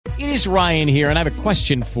It is Ryan here, and I have a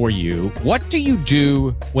question for you. What do you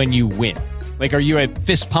do when you win? Like, are you a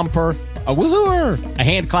fist pumper, a woohooer, a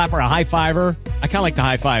hand clapper, a high fiver? I kind of like the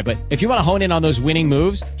high five, but if you want to hone in on those winning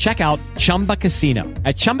moves, check out Chumba Casino.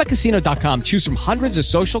 At ChumbaCasino.com, choose from hundreds of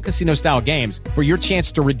social casino-style games for your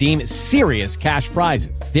chance to redeem serious cash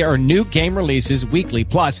prizes. There are new game releases weekly,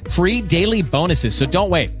 plus free daily bonuses. So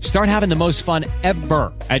don't wait. Start having the most fun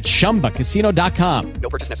ever at ChumbaCasino.com. No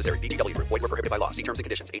purchase necessary. VGW Group. Void where prohibited by law. See terms and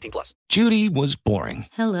conditions. 18+. Judy was boring.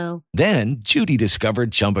 Hello. Then Judy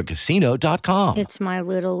discovered ChumbaCasino.com. It's my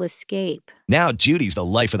little escape. Now Judy's the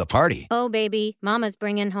life of the party. Oh, baby, mama's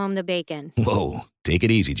bringing home the bacon. Whoa, take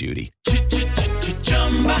it easy, Judy.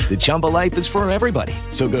 The Chumba life is for everybody.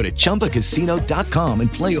 So go to ChumbaCasino.com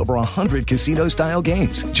and play over 100 casino-style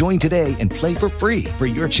games. Join today and play for free for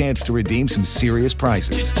your chance to redeem some serious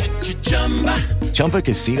prizes.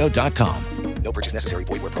 ChumbaCasino.com. No purchase necessary.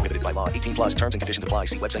 Void where prohibited by law. 18+. Terms and conditions apply.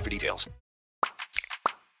 See website for details.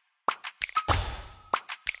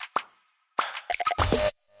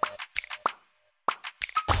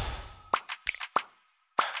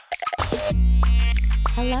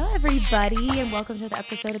 Hello, everybody, and welcome to the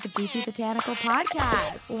episode of the Goofy Botanical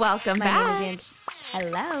Podcast. Welcome back.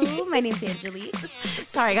 Hello, my name's Angelique.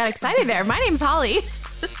 Sorry, I got excited there. My name's Holly.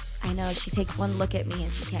 I know, she takes one look at me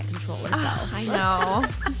and she can't control herself. I know.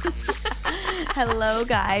 Hello,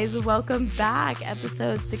 guys. Welcome back.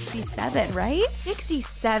 Episode 67, right?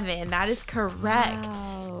 67. That is correct.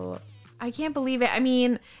 Wow. I can't believe it. I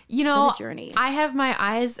mean, you know, What a journey. I have my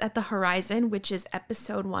eyes at the horizon, which is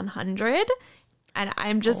episode 100. And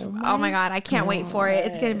I'm just, oh my God, I can't wait for it.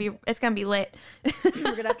 It's going to be lit. We're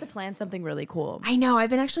going to have to plan something really cool. I know. I've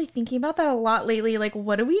been actually thinking about that a lot lately. Like,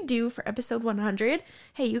 what do we do for episode 100?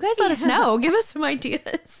 Hey, you guys let us know. Give us some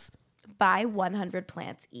ideas. Buy 100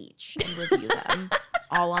 plants each and review them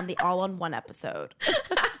all on one episode.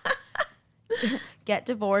 Get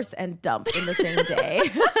divorced and dumped in the same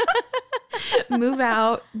day. Move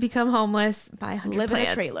out, become homeless, buy 100 Live plants.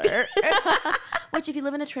 in a trailer. Which, if you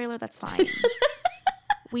live in a trailer, that's fine.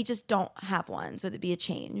 We just don't have one, so it'd be a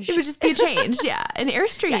change. It would just be a change, yeah. An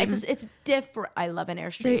Airstream. Yeah, it's different. I love an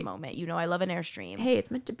Airstream moment. You know, I love an Airstream. Hey,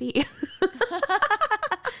 it's meant to be.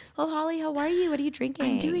 Well, Holly, how are you? What are you drinking?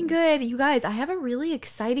 I'm doing good. You guys, I have a really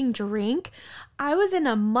exciting drink. I was in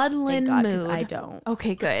a muddling Thank God, 'cause mood. I don't.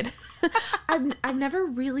 Okay, good. I've never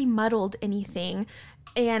really muddled anything,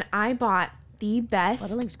 and I bought the best.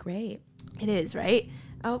 Muddling's great. It is, right?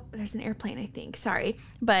 Oh, there's an airplane, I think. Sorry.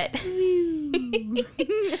 But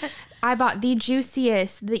I bought the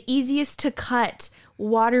juiciest, the easiest to cut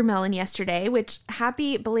watermelon yesterday, which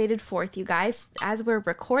happy belated 4th, you guys. As we're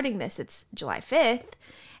recording this, it's July 5th.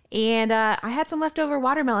 And I had some leftover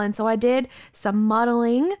watermelon, so I did some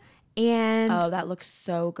muddling. And Oh, that looks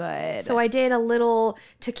so good. so I did a little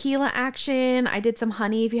tequila action. I did some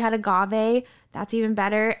honey if you had agave. That's even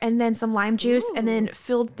better. And then some lime juice. And then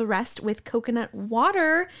filled the rest with coconut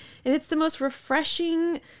water. And it's the most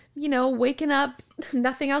refreshing, you know, waking up,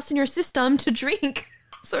 nothing else in your system to drink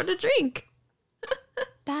sort of drink.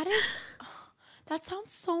 That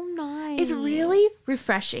sounds so nice. It's really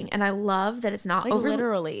refreshing. And I love that it's not like overly.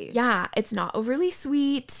 literally. Yeah, it's not overly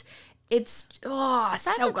sweet. It's That's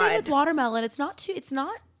so the thing with good. watermelon. It's not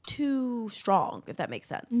too strong, if that makes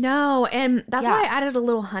sense. No, and that's Yeah. why I added a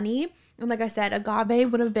little honey. And like I said,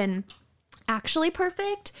 agave would have been actually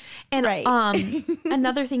perfect. And Right.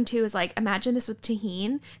 another thing too is like, imagine this with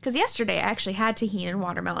tahini. Because yesterday I actually had tahini and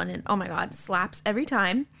watermelon, and oh my God, slaps every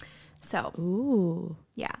time. So Ooh.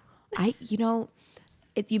 yeah.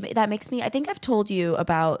 That makes me. I think I've told you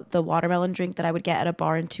about the watermelon drink that I would get at a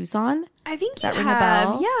bar in Tucson. I think Does that you ring a have.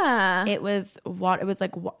 bell? Yeah. It was what it was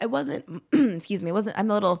like. It wasn't. Excuse me. It wasn't.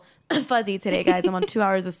 I'm a little fuzzy today, guys. I'm on 2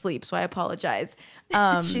 hours of sleep, so I apologize.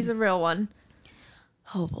 She's a real one.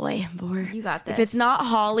 Oh boy, You got this. If it's not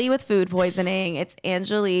Holly with food poisoning, it's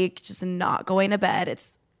Angelique just not going to bed.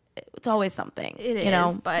 It's always something. It you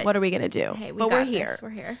know. is, but what are we gonna do? Hey, but got we're this. here. We're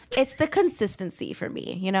here. It's the consistency for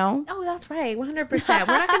me. You know. Oh, that's right. 100%.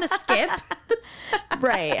 We're not going to skip.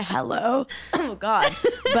 Right. Hello. Oh God.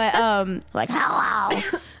 But like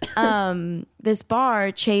hello. This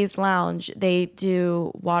bar, Chase Lounge, they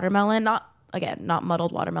do watermelon, not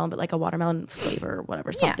muddled watermelon, but like a watermelon flavor,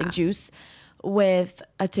 whatever, something juice with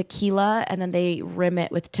a tequila, and then they rim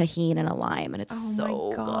it with tahini and a lime, and it's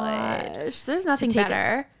so good. There's nothing take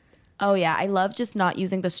better. Oh yeah, I love just not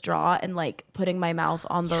using the straw and like putting my mouth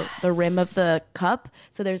on the rim of the cup.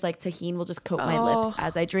 So there's like tahini will just coat my lips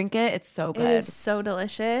as I drink it. It's so good. It is so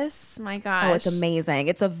delicious. My gosh. Oh, it's amazing.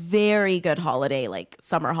 It's a very good holiday, like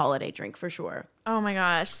summer holiday drink for sure. Oh my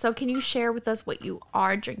gosh. So can you share with us what you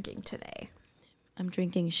are drinking today? I'm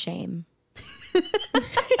drinking shame.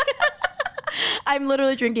 I'm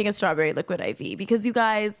literally drinking a strawberry liquid IV because you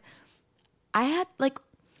guys, I had like,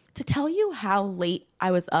 to tell you how late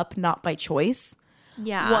I was up, not by choice,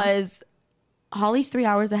 was Holly's 3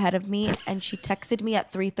 hours ahead of me, and she texted me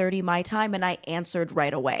at 3:30 my time, and I answered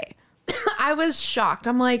right away. I was shocked.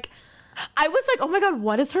 I was like, oh my God,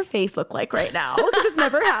 what does her face look like right now? Because this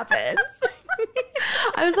never happens.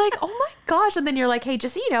 I was like, oh my gosh. And then you're like, hey,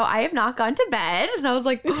 just so you know, I have not gone to bed. And I was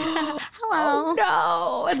like, hello. Oh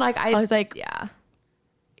no. And like, I was like, yeah,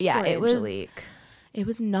 poor it was. Angelique. It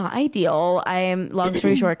was not ideal. Long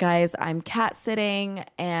story short, guys, I'm cat sitting,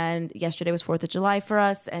 and yesterday was 4th of July for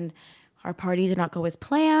us, and our party did not go as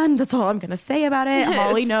planned. That's all I'm going to say about it.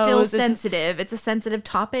 Holly knows. Still sensitive. It's a sensitive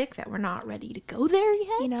topic that we're not ready to go there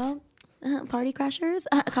yet. You know, party crashers,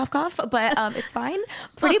 cough, cough, but it's fine.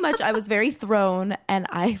 Pretty much I was very thrown, and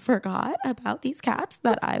I forgot about these cats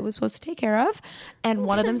that I was supposed to take care of. And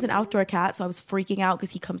one of them's an outdoor cat, so I was freaking out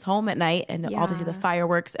because he comes home at night and obviously the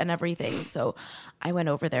fireworks and everything. So I went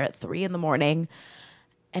over there at 3 a.m.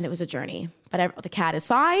 and it was a journey. But the cat is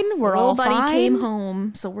fine. We're all fine. Nobody came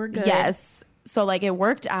home, so we're good. Yes. So like it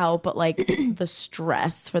worked out, but like the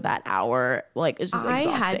stress for that hour, like it's just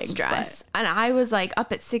exhausting. I had stress, and I was like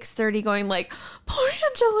up at 6:30, going like, "Poor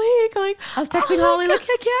Angelique." Like I was texting Holly, like,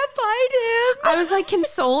 I can't find him. I was like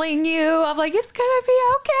consoling you. I'm like, it's gonna be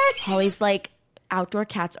okay. Holly's like, outdoor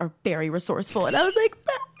cats are very resourceful, and I was like,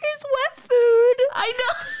 but his wet food. I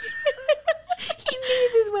know. He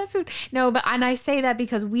needs his wet food. No, but and I say that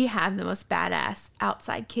because we have the most badass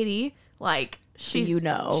outside kitty. Like.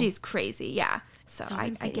 She's crazy. Yeah. So I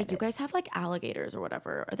get it. You guys have like alligators or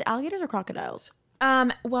whatever. Are the alligators or crocodiles?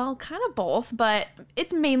 Well, kind of both, but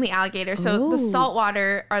it's mainly alligators. So the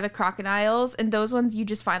saltwater are the crocodiles, and those ones you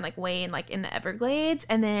just find like way in the Everglades,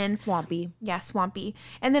 and then swampy. Yeah, swampy.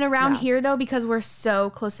 And then around here though, because we're so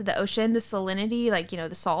close to the ocean, the salinity, like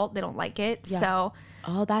the salt, they don't like it. Yeah. So.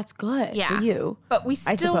 Oh, that's good for you. But we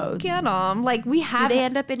still get them. Like we have. Do they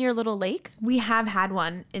end up in your little lake? We have had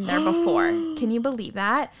one in there before. Can you believe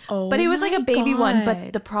that? Oh, but it was like a baby one.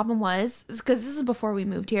 But the problem was because this is before we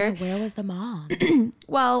moved here. Where was the mom?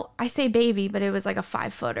 Well, I say baby, but it was like a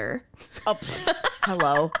 5-footer. Oh,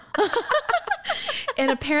 hello. And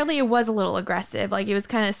apparently it was a little aggressive. Like it was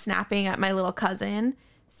kind of snapping at my little cousin.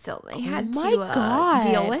 So they had to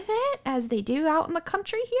deal with it as they do out in the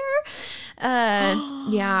country here.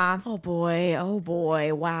 Yeah. Oh boy.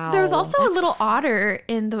 Wow. There was also a little otter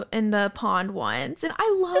in the pond once, and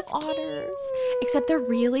I love otters. Cute. Except they're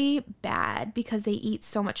really bad because they eat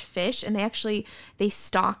so much fish, and they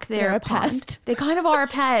stock their pond. Pest. They kind of are a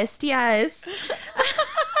pest. Yes.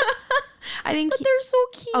 I think they're so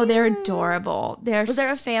cute. Oh, they're adorable. Was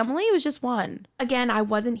there a family? It was just one. Again, I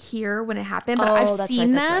wasn't here when it happened, but I've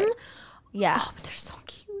seen them. Right. Yeah. Oh, but they're so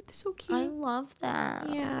cute. They're so cute. I love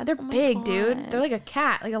them. Yeah, they're big, dude. They're like a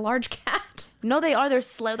cat, like a large cat. No, they are. They're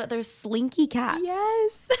slinky cats.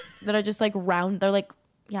 Yes. That are just like round. They're like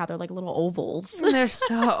little ovals. And they're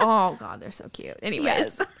oh God, they're so cute. Anyways.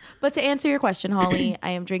 Yes. But to answer your question, Holly,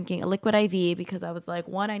 I am drinking a liquid IV because I was like,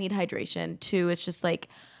 1, I need hydration. 2, it's just like,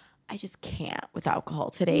 I just can't with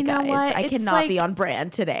alcohol today, guys. What? I cannot be on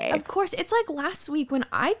brand today. Of course. It's like last week when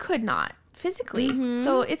I could not physically. Mm-hmm.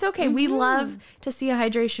 So it's okay. Mm-hmm. We love to see a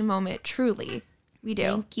hydration moment. Truly. We do.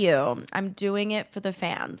 Thank you. I'm doing it for the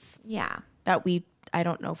fans. Yeah. I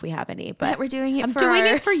don't know if we have any, but we're doing it I'm doing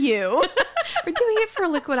it for you. We're doing it for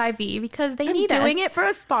Liquid IV because they need us. I'm doing it for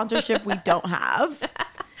a sponsorship we don't have.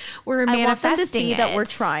 We're manifesting I want them to see that we're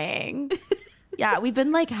trying. Yeah, we've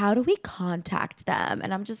been like, how do we contact them?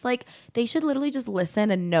 And I'm just like, they should literally just listen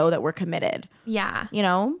and know that we're committed. Yeah. You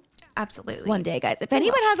know? Absolutely. One day, guys. If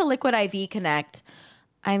anyone has a Liquid IV Connect,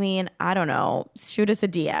 I mean, I don't know, shoot us a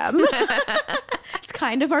DM. It's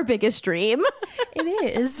kind of our biggest dream. It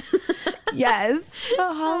is. Yes.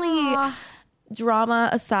 So, Holly, drama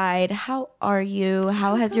aside, how are you?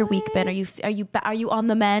 How has your week been? Are you on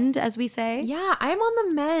the mend, as we say? Yeah, I'm on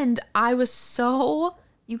the mend.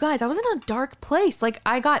 You guys, I was in a dark place. Like,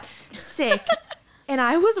 I got sick and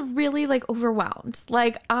I was really like overwhelmed.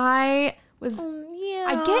 Like, I was,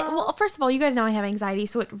 well, first of all, you guys know I have anxiety.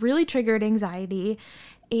 So it really triggered anxiety.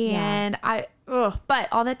 And but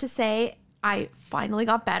all that to say, I finally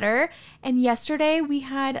got better. And yesterday we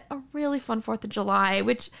had a really fun 4th of July,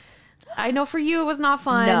 which I know for you it was not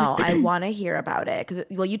fun. No, I want to hear about it because,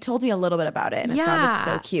 well, you told me a little bit about it and it sounded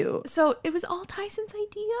so cute. So it was all Tyson's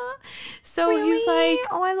idea. So Really? he's like,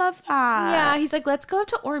 oh, I love that. yeah, he's like, let's go up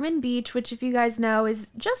to Ormond Beach, which if you guys know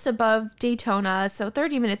is just above Daytona, so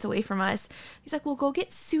 30 minutes away from us. He's like, we'll go get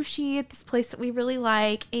sushi at this place that we really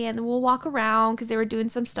like, and then we'll walk around because they were doing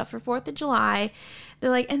some stuff for 4th of July. They're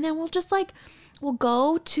like, and then we'll just like, we'll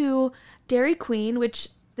go to Dairy Queen, which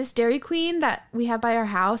this Dairy Queen that we have by our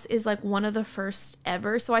house is like one of the first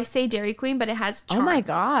ever. So I say Dairy Queen, but it has charm. Oh my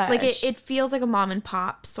gosh. Like it feels like a mom and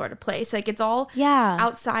pop sort of place. Like it's all Yeah.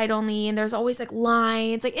 outside only, and there's always like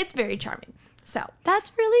lines. Like it's very charming. So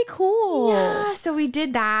That's really cool. yeah, so we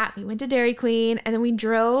did that. We went to Dairy Queen, and then we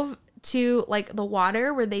drove to like the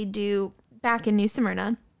water where they do back in New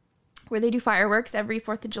Smyrna, where they do fireworks every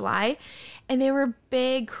 4th of July. And they were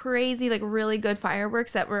big, crazy, like really good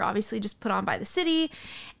fireworks that were obviously just put on by the city.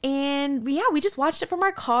 And we just watched it from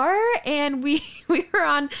our car, and we were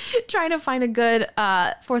on trying to find a good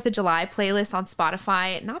 4th of July playlist on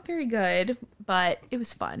Spotify. Not very good, but it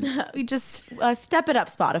was fun. We just Step it up,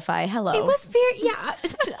 Spotify. Hello. it was very, yeah.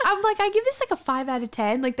 I'm like, I give this like a 5 out of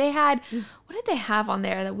 10. Like they had, what did they have on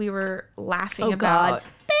there that we were laughing Oh, about? God.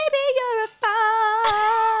 Baby, you're a fire.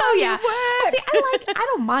 Oh yeah. See, I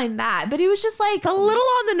don't mind that, but it was just like It's a little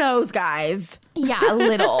on the nose, guys. yeah, a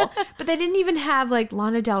little. But they didn't even have like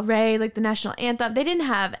Lana Del Rey, like the national anthem. They didn't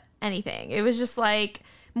have anything. It was just like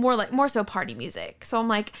more so party music. So I'm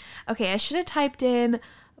like, okay, I should have typed in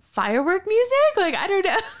firework music. Like I don't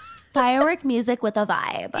know. Firework music with a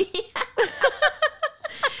vibe.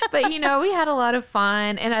 But you know, we had a lot of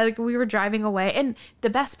fun, and we were driving away, and the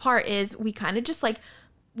best part is we kind of just like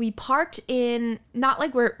we parked in not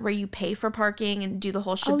like where you pay for parking and do the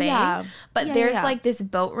whole shebang, but there's like this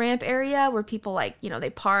boat ramp area where people like, you know, they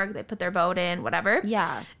park, they put their boat in, whatever.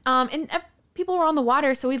 Yeah. And people were on the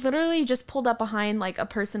water, so we literally just pulled up behind like a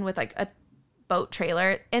person with like a boat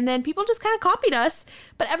trailer, and then people just kind of copied us.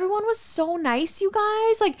 But everyone was so nice, you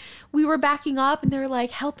guys. Like we were backing up, and they were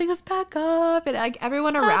like helping us back up, and like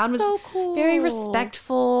everyone around was so cool. very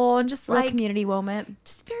respectful and just Like like community moment.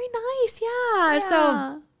 just very nice. Yeah.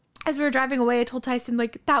 So as we were driving away, I told Tyson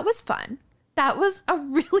like that was fun. That was a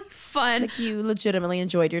really fun. Like you legitimately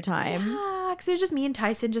enjoyed your time. Yeah, because it was just me and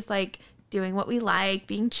Tyson just like doing what we like,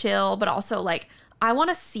 being chill, but also like I want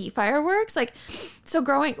to see fireworks. Like, so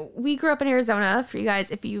we grew up in Arizona, for you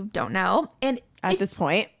guys if you don't know, and At this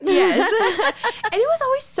point. yes, and it was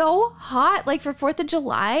always so hot. Like for 4th of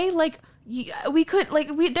July, like we could like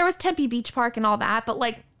there was Tempe Beach Park and all that, but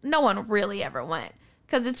like no one really ever went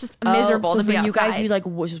because it's just miserable so to be for outside. you guys, you like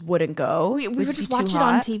just wouldn't go. We would just be too watch it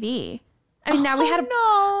on hot? TV. I mean, now we had a. no.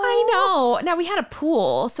 I know. Now we had a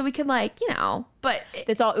pool, so we could like, you know, but It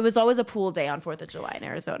was always a pool day on 4th of July in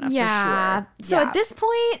Arizona, yeah. for sure. So at this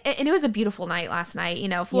point, and it was a beautiful night last night. You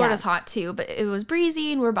know, Florida's hot too, but it was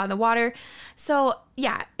breezy and we're by the water. So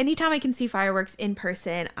yeah, anytime I can see fireworks in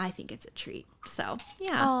person, I think it's a treat. So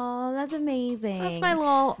yeah. Oh, that's amazing. So that's my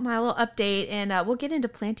little update, and we'll get into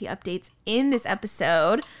plenty updates in this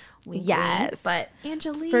episode. Wink, Yes. wink. But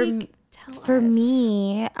Angelique, tell For us.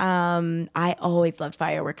 me, I always loved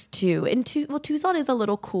fireworks too. And Tucson is a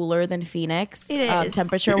little cooler than Phoenix, It is.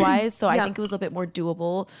 temperature wise. So I Yep. think it was a bit more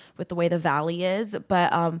doable with the way the valley is.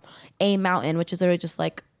 But A Mountain, which is literally just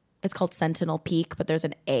like, it's called Sentinel Peak, but there's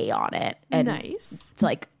an A on it. And Nice. it's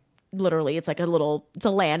like literally it's a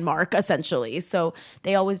landmark essentially. So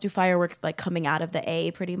they always do fireworks like coming out of the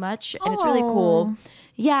A pretty much, and it's really cool.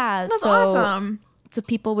 Yeah, That's so awesome. So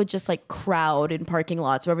people would just like crowd in parking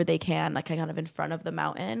lots wherever they can, like kind of in front of the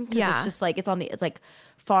mountain. 'Cause Yeah. it's just like it's like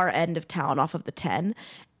far end of town off of the 10.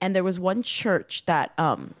 And there was one church that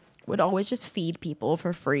would always just feed people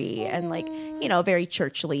for free and like, you know, very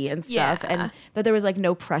churchly and stuff. Yeah. But there was like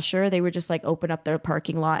no pressure. They would just like open up their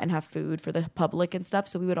parking lot and have food for the public and stuff.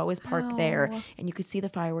 So we would always park there, and you could see the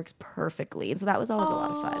fireworks perfectly. And so that was always a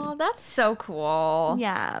lot of Oh, fun. that's so cool.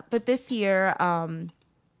 Yeah. But this year,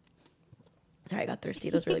 sorry, I got thirsty.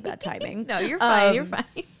 That was really bad timing. No, you're fine. You're fine.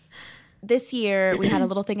 This year we had a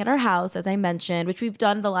little thing at our house, as I mentioned, which we've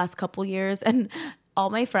done the last couple years, and all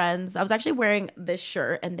my friends, I was actually wearing this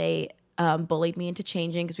shirt, and they bullied me into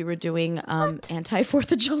changing because we were doing anti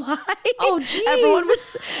 4th of July. Oh,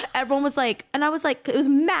 geez. everyone was like, and I was like, it was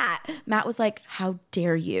Matt was like, how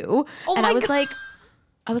dare you? Oh and my I was God.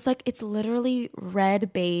 like, it's literally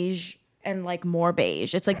red, beige, and like more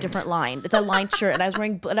beige. It's like different line. It's a lined shirt, and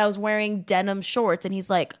I was wearing denim shorts, and he's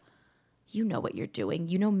like, you know what you're doing.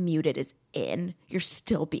 You know muted is in, you're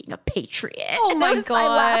still being a patriot. Oh my I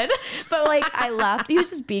God. laughed, but like I laughed. He was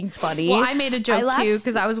just being funny. Well, I made a joke laughed too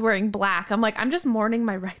because I was wearing black. I'm like, I'm just mourning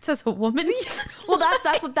my rights as a woman. Well,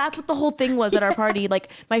 that's what the whole thing was at our party. Like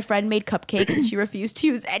my friend made cupcakes and she refused to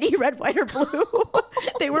use any red, white, or blue.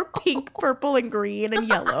 They were pink, purple, and green and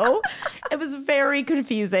yellow. It was very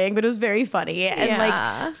confusing, but it was very funny. And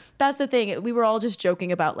like that's the thing. We were all just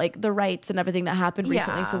joking about like the rights and everything that happened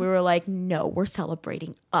recently. So we were like, no, we're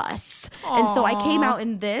celebrating us. Aww. And so I came out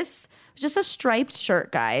in this. Just a striped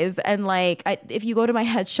shirt, guys. And like, if you go to my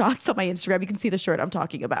headshots on my Instagram, you can see the shirt I'm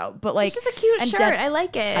talking about. But like, it's just a cute shirt. I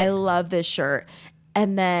like it. I love this shirt.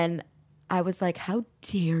 And then I was like, how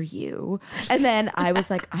dare you? And then I was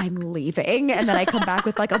like, I'm leaving. And then I come back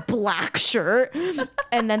with like a black shirt.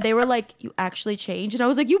 And then they were like, you actually changed? And I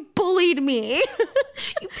was like, you bullied me.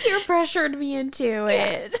 You peer pressured me into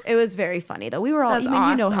it. It was very funny though. We were all, That's even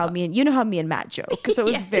awesome. you know how me and Matt joke. Because it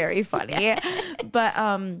was very funny. Yes. But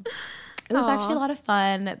it was actually a lot of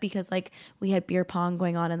fun because like we had beer pong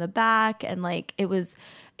going on in the back and like it was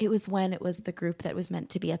when it was the group that was meant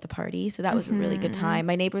to be at the party. So that was a really good time.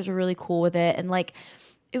 My neighbors were really cool with it. And like,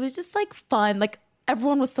 it was just like fun. Like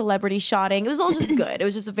everyone was celebrity shotting. It was all just good. It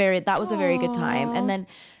was just that was a very good time. And then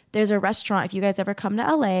there's a restaurant. If you guys ever come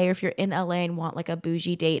to LA or if you're in LA and want like a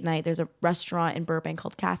bougie date night, there's a restaurant in Burbank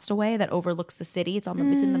called Castaway that overlooks the city. It's it's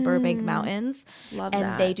in the Burbank Mountains. Love and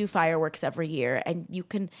that. they do fireworks every year. And you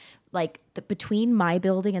can like between my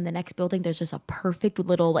building and the next building, there's just a perfect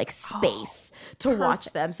little like space to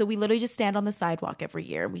watch them. So we literally just stand on the sidewalk every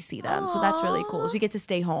year and we see them. So that's really cool. So we get to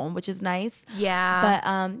stay home, which is nice. Yeah.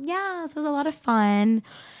 But yeah, this was a lot of fun.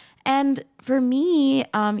 And for me,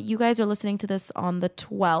 you guys are listening to this on the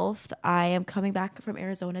 12th. I am coming back from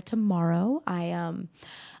Arizona tomorrow.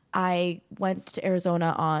 I went to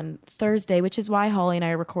Arizona on Thursday, which is why Holly and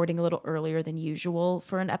I are recording a little earlier than usual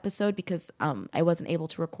for an episode because I wasn't able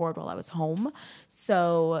to record while I was home.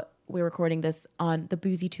 So we're recording this on the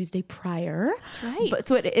Boozy Tuesday prior. That's right. But,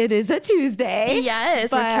 so it is a Tuesday.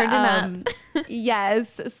 Yes, we're turning up.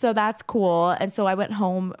 Yes, so that's cool. And so I went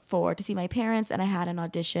home to see my parents and I had an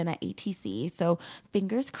audition at ATC. So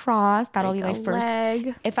fingers crossed, that'll be my first.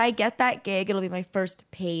 If I get that gig, it'll be my first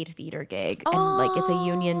paid theater gig. And like it's a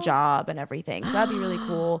union job and everything. So that'd be really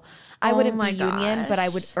cool. I wouldn't be union, but I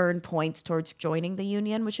would earn points towards joining the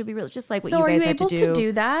union, which would be really just like what you guys had to do. So are you able to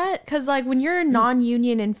do that? Because like when you're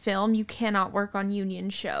non-union in film, you cannot work on union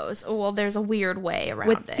shows. Oh, well, there's a weird way around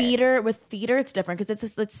it. With theater, it's different because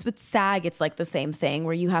it's with SAG. It's like the same thing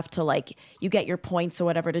where you have to like you get your points or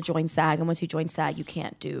whatever to join SAG, and once you join SAG, you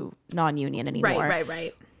can't do non-union anymore.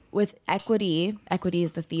 Right. With Equity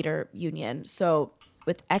is the theater union. So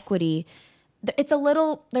with Equity,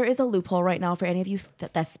 there is a loophole right now for any of you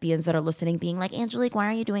thespians that are listening being like, Angelique, why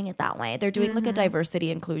are you doing it that way? They're doing like a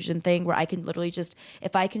diversity inclusion thing where I can literally just,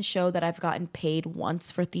 if I can show that I've gotten paid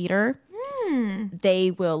once for theater,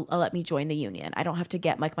 they will let me join the union. I don't have to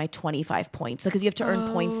get like my 25 points because you have to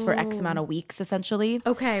earn points for X amount of weeks essentially.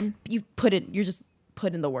 Okay. You just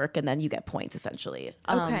put in the work and then you get points essentially.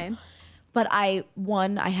 Okay. But I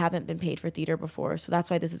haven't been paid for theater before. So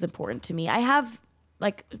that's why this is important to me. I have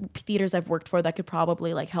like theaters I've worked for that could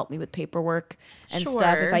probably like help me with paperwork and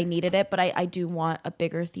stuff if I needed it. But I do want a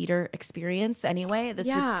bigger theater experience anyway.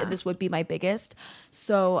 This would be my biggest.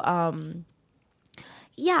 So,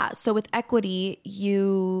 so with Equity,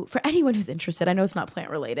 for anyone who's interested, I know it's not plant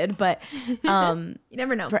related, but you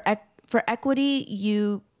never know. For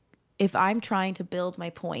Equity, if I'm trying to build my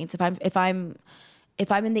points, if I'm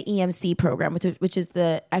in the EMC program, which is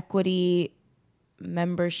the Equity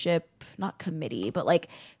membership, not committee, but like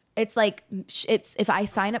it's if I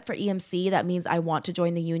sign up for EMC, that means I want to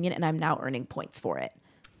join the union and I'm now earning points for it.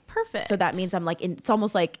 Perfect. So that means I'm like it's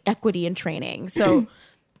almost like equity in training. So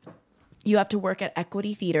you have to work at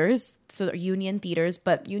Equity theaters, so they're union theaters,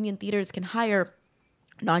 but union theaters can hire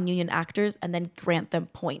non-union actors and then grant them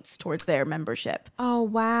points towards their membership. Oh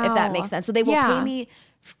wow. If that makes sense. So they will pay me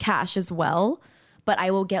cash as well, but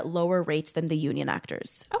I will get lower rates than the union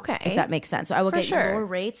actors. Okay. If that makes sense. So I will get lower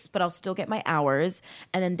rates, but I'll still get my hours.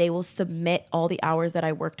 And then they will submit all the hours that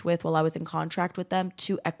I worked with while I was in contract with them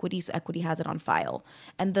to Equity. So Equity has it on file.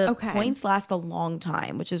 And the points last a long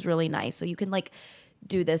time, which is really nice. So you can like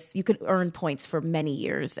do this. You could earn points for many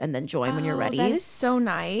years and then join when you're ready. That is so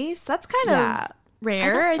nice. That's kind of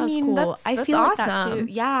rare. I mean, cool. that's I feel awesome. like that too.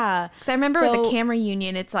 Yeah. Because I remember with the camera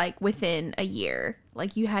union, it's like within a year.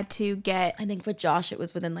 Like you had to get. I think for Josh, it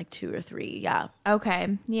was within like 2 or 3. Yeah.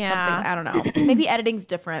 Okay. Yeah. Something, I don't know. Maybe editing's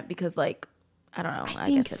different because like I don't know. I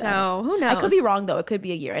think guess so. Who knows? I could be wrong though. It could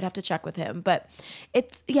be a year. I'd have to check with him. But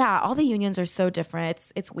it's all the unions are so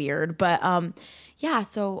different. It's weird. But yeah,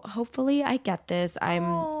 so hopefully I get this.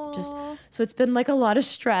 So it's been like a lot of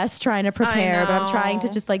stress trying to prepare, but I'm trying to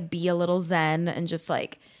just like be a little zen and just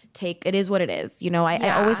like it is what it is. You know, I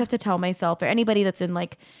always have to tell myself, or anybody that's in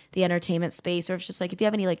like the entertainment space, or if it's just like if you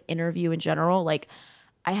have any like interview in general, like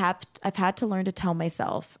I've had to learn to tell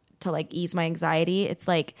myself to like ease my anxiety. It's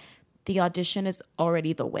like the audition is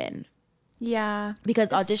already the win. Yeah. Because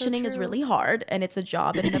auditioning is really hard and it's a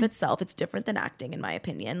job in and of itself. It's different than acting, in my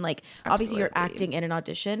opinion. Like obviously you're acting in an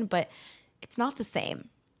audition, but it's not the same.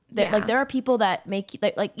 Like there are people that make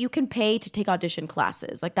like you can pay to take audition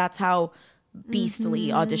classes. Like that's how beastly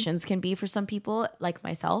auditions can be for some people like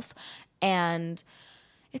myself. And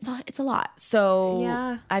it's a lot.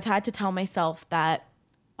 So I've had to tell myself that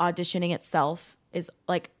auditioning itself is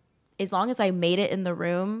like, as long as I made it in the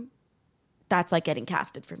room, that's like getting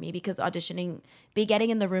casted for me, because getting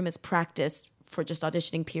in the room is practice for just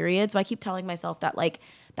auditioning, period. So I keep telling myself that like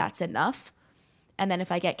that's enough. And then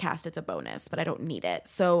if I get cast, it's a bonus, but I don't need it.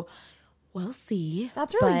 So we'll see.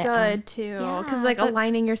 That's really good too. Because like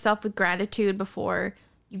aligning yourself with gratitude before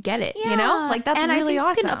you get it, you know? Like that's really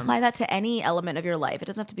awesome. You can apply that to any element of your life. It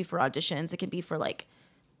doesn't have to be for auditions. It can be for like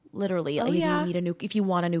literally like if you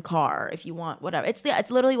want a new car, if you want whatever. It's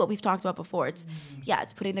literally what we've talked about before. It's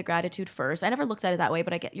it's putting the gratitude first. I never looked at it that way,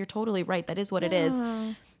 but you're totally right. That is what it is.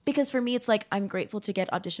 Because for me, it's like I'm grateful to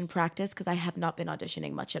get audition practice because I have not been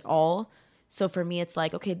auditioning much at all. So for me, it's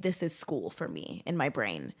like, okay, this is school for me in my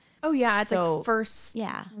brain. Oh yeah, it's like first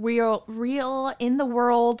real in the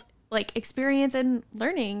world like experience and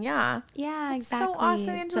learning. Yeah Exactly. So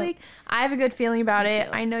awesome, Angelique. I have a good feeling about it.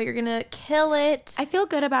 I know you're gonna kill it. I feel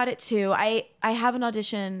good about it too. I have an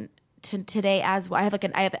audition today as well. I have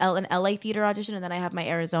an LA theater audition, and then I have my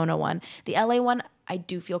Arizona one. The LA one I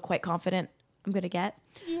do feel quite confident I'm gonna get.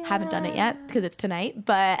 Haven't done it yet because it's tonight,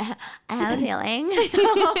 but I have a feeling.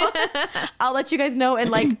 So I'll let you guys know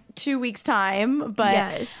in like 2 weeks time.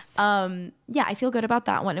 But I feel good about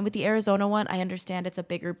that one. And with the Arizona one, I understand it's a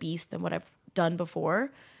bigger beast than what I've done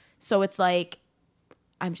before. So it's like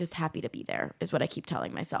I'm just happy to be there is what I keep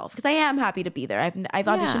telling myself, because I am happy to be there. I've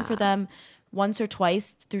auditioned for them once or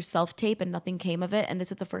twice through self-tape and nothing came of it. And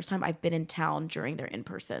this is the first time I've been in town during their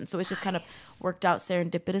in-person. So it's just kind of worked out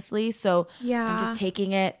serendipitously. So I'm just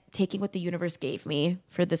taking what the universe gave me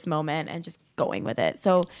for this moment and just going with it.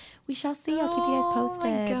 So we shall see. I'll keep you guys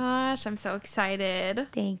posted. Oh my gosh, I'm so excited.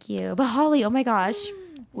 Thank you. But Holly, oh my gosh,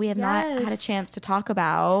 we have not had a chance to talk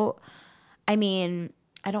about, I mean,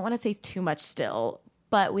 I don't want to say too much still,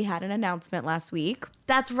 but we had an announcement last week.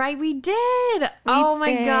 That's right, we did.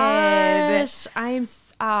 My gosh.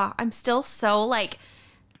 I'm still so like,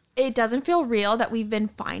 it doesn't feel real that we've been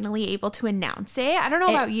finally able to announce it. I don't know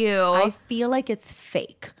about you. I feel like it's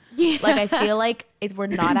fake. Like I feel like we're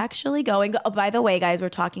not actually going. Oh, by the way, guys, we're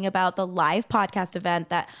talking about the live podcast event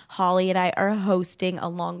that Holly and I are hosting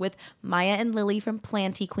along with Maya and Lily from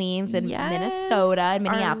Planty Queens in Minnesota and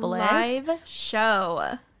Minneapolis. Our live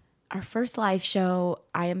show. Our first live show.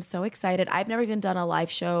 I am so excited. I've never even done a live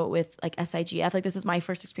show with like SIGF. Like this is my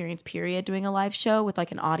first experience, period, doing a live show with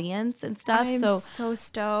like an audience and stuff. I'm so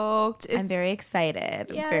stoked. I'm very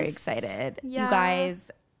excited. Yes. I'm very excited. Yeah. You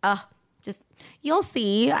guys, just you'll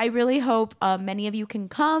see. I really hope many of you can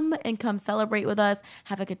come celebrate with us,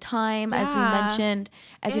 have a good time. As we mentioned.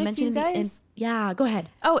 Go ahead.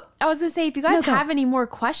 Oh, I was gonna say, if you guys have any more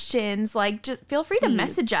questions, like just feel free to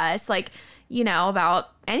message us, like, you know,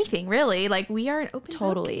 about anything really. Like we are an open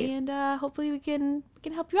book, and hopefully we can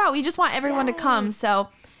help you out. We just want everyone to come. So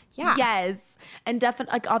yes, and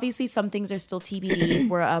definitely, like obviously some things are still TBD.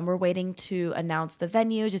 We're waiting to announce the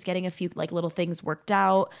venue, just getting a few like little things worked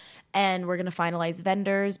out, and we're gonna finalize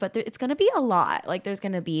vendors. But it's gonna be a lot. Like there's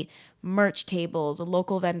gonna be merch tables,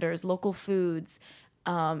 local vendors, local foods,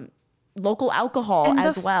 local alcohol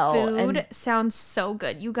as well. Food sounds so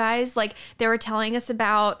good, you guys. Like they were telling us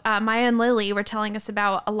about Maya and Lily were telling us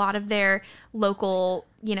about a lot of their local,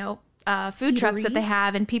 you know, food trucks that they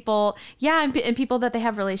have, and people and people that they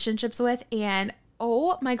have relationships with. And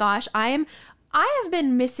oh my gosh, I have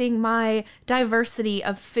been missing my diversity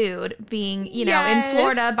of food being, you know, in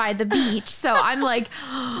Florida by the beach. So I'm like,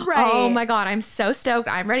 oh my God, I'm so stoked.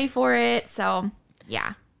 I'm ready for it. So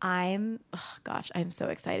yeah. I'm so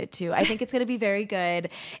excited too. I think it's going to be very good.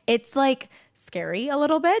 It's like scary a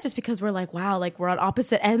little bit just because we're like, wow, like we're on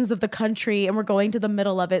opposite ends of the country and we're going to the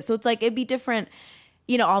middle of it. So it's like, it'd be different.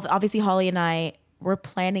 You know, obviously Holly and I, we're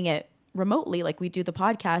planning it remotely, like we do the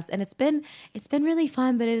podcast, and it's been really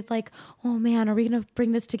fun, but it's like, oh man, are we gonna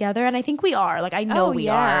bring this together? And I think we are. Like I know we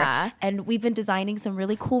are. And we've been designing some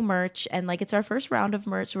really cool merch, and like it's our first round of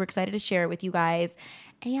merch. We're excited to share it with you guys.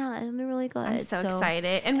 And yeah, it's been really good. I'm so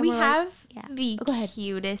excited. And we have the go ahead.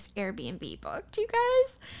 cutest Airbnb booked, you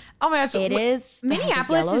guys. Oh my gosh. It is.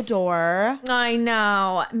 Minneapolis yellow is, door. I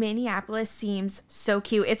know. Minneapolis seems so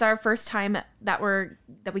cute. It's our first time that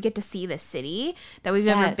we get to see this city, that we've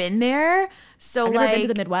ever been there. So I've never been to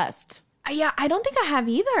the Midwest. Yeah, I don't think I have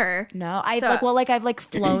either. No, I've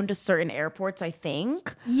flown to certain airports, I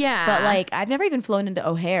think. Yeah. But like I've never even flown into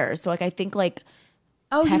O'Hare. So like I think like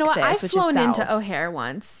Texas, you know what? I've flown into O'Hare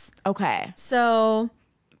once. Okay. So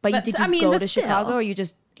But did you go to Chicago, or you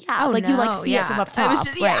just you like see it from up top,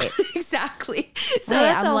 right? Exactly. So right,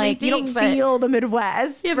 that's I'm like, thing, you don't feel the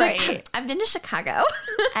Midwest, right? I've been to Chicago.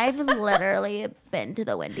 I've literally been to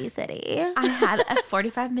the Windy City. I had a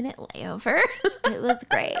 45-minute layover. It was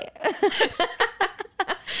great.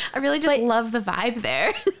 I really just love the vibe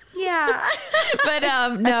there. Yeah. But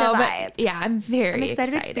I'm very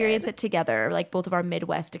excited to experience it together. Like both of our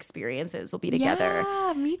Midwest experiences will be together.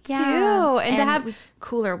 Yeah, me too. Yeah. And to have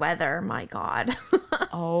cooler weather, my God.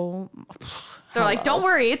 They're like, don't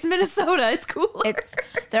worry, it's Minnesota. It's cooler.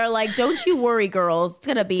 They're like, don't you worry, girls. It's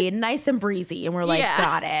gonna be nice and breezy. And we're like,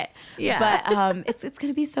 got it. Yeah. But it's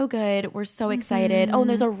gonna be so good. We're so excited. Oh, and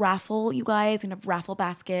there's a raffle, you guys. We're gonna have raffle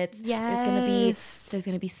baskets. Yes. There's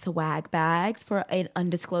gonna be swag bags for an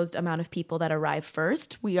undisclosed amount of people that arrive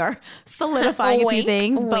first. We are solidifying a few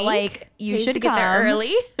things, but like you should get there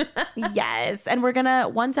early. Yes. And we're gonna,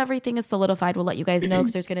 once everything is solidified, we'll let you guys know,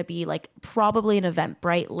 because there's gonna be like probably an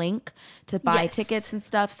Eventbrite link to buy tickets and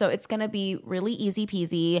stuff. So it's gonna be really easy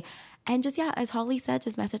peasy. And just as Holly said,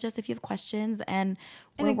 just message us if you have questions, and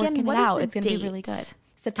we're working it out. It's gonna be really good.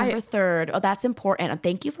 September 3rd. Oh, that's important.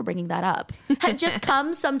 Thank you for bringing that up. Just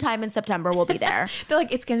come sometime in September. We'll be there. They're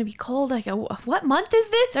like, it's going to be cold. Like, what month is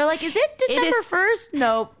this? They're like, is it December 1st?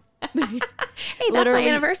 Nope. Hey, that's my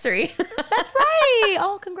anniversary. That's right.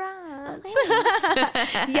 Oh, congrats.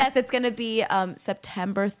 Yes, it's going to be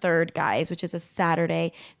September 3rd, guys, which is a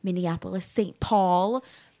Saturday, Minneapolis, St. Paul.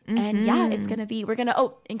 And it's going to be,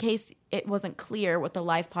 in case it wasn't clear what the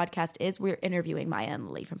live podcast is, we're interviewing Maya and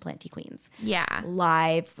Lily from Planty Queens. Yeah.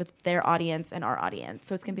 Live with their audience and our audience.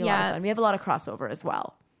 So it's going to be a lot of fun. We have a lot of crossover as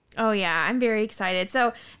well. Oh, yeah. I'm very excited.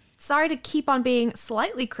 So sorry to keep on being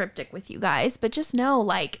slightly cryptic with you guys, but just know,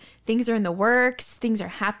 like, things are in the works. Things are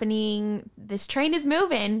happening. This train is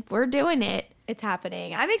moving. We're doing it. It's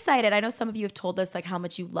happening. I'm excited. I know some of you have told us like how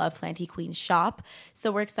much you love Planty Queen shop. So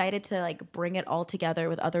we're excited to like bring it all together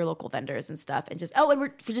with other local vendors and stuff, and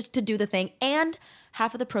we're just to do the thing. And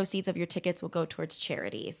half of the proceeds of your tickets will go towards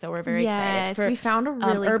charity. So we're very excited. Yes, we found a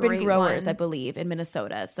really Urban great Growers, one. I believe, in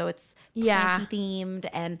Minnesota. So it's planty themed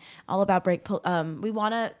and all about we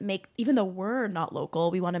want to make, even though we're not local,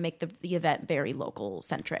 we want to make the event very local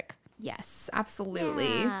centric. Yes,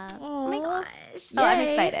 absolutely. Yeah. Oh my gosh. So I'm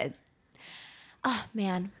excited. Oh,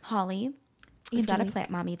 man. Holly, we've got a plant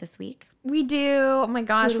mommy this week. We do. Oh, my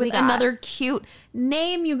gosh. With another cute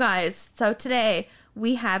name, you guys. So today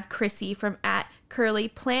we have Chrissy from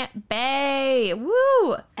 @CurlyPlantBae.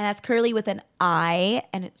 Woo! And that's Curly with an I,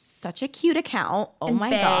 and it's such a cute account. Oh, and my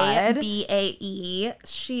God. BAE.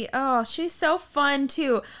 She's so fun,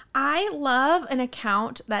 too. I love an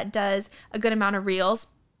account that does a good amount of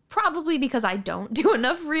reels, probably because I don't do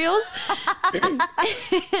enough reels.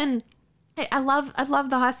 And I love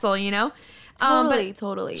the hustle, you know?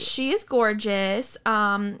 Totally. She is gorgeous.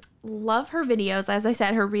 Love her videos. As I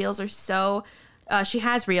said, her reels are so... she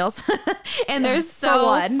has reels. And they're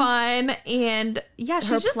so fun. And yeah, she's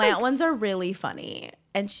her just plant ones are really funny.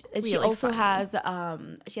 And she also has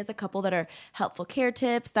a couple that are helpful care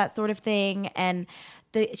tips, that sort of thing. And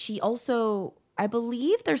she also... I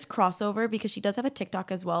believe there's crossover because she does have a TikTok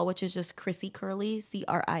as well, which is just Chrissy Curly,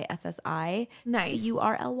 CRISSI, nice.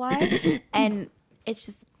 CURLY. And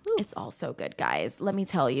it's all so good, guys. Let me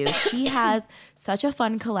tell you, she has such a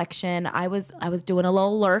fun collection. I was doing a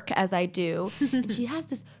little lurk, as I do, and she has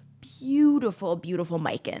this beautiful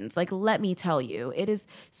mycans. Like, let me tell you, it is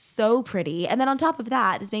so pretty. And then on top of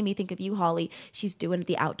that, this made me think of you, Holly. She's doing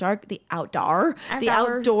the outdoor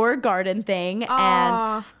garden thing.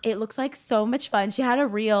 Aww. And it looks like so much fun. She had a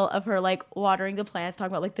reel of her like watering the plants,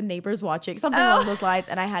 talking about like the neighbors watching, something along those lines.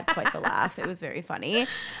 And I had quite the laugh. It was very funny.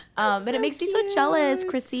 But it makes me so jealous,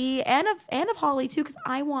 Chrissy, and of Holly too, because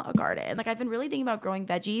I want a garden. Like, I've been really thinking about growing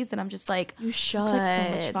veggies, and I'm just like, you should. It's like so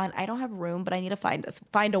much fun. I don't have room, but I need to find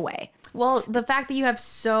a way. Well, the fact that you have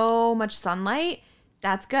so much sunlight,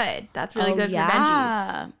 that's good. That's really good for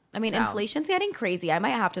veggies. I mean, So. inflation's getting crazy. I might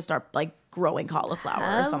have to start like growing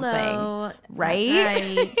cauliflower or something. Right?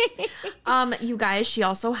 That's right. You guys, she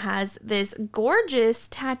also has this gorgeous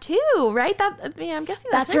tattoo, right? I'm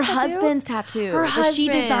guessing that's her tattoo? husband's tattoo. Her But she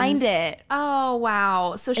designed husband's. it. Oh,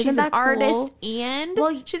 wow. So she's Isn't an that artist cool? and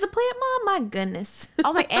Well, she's a plant mom. My goodness.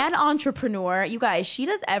 Oh my, and entrepreneur. You guys, she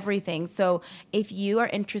does everything. So if you are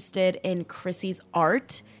interested in Chrissy's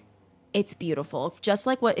art, it's beautiful. Just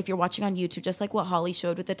like if you're watching on YouTube, just like what Holly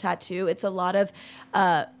showed with the tattoo, it's a lot of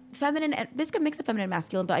feminine, it's a mix of feminine and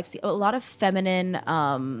masculine, but I've seen a lot of feminine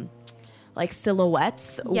like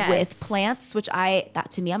silhouettes with plants, which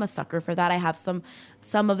to me, I'm a sucker for that. I have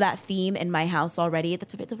some of that theme in my house already.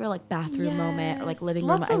 It's a real like bathroom moment or like living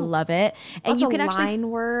room. I love it. And you can actually line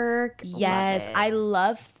work. Yes, I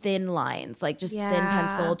love thin lines, like just thin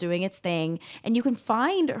pencil doing its thing. And you can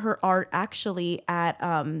find her art actually at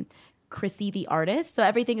Chrissy the Artist. So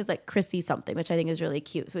everything is like Chrissy something, which I think is really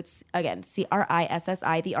cute. So it's, again,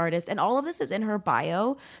 CRISSI the Artist. And all of this is in her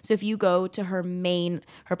bio. So if you go to her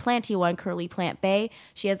planty one, Curly Plant Bay,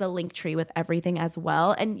 she has a link tree with everything as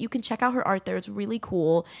well. And you can check out her art there. It's really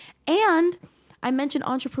cool. And I mentioned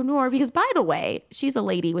entrepreneur because, by the way, she's a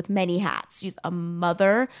lady with many hats. She's a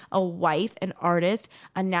mother, a wife, an artist,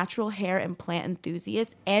 a natural hair and plant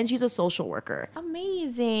enthusiast, and she's a social worker.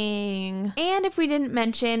 Amazing. And if we didn't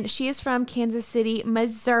mention, she is from Kansas City,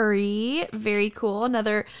 Missouri. Very cool.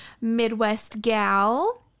 Another Midwest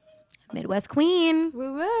gal. Midwest queen.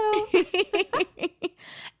 Woo woo.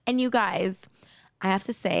 And you guys, I have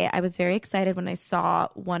to say, I was very excited when I saw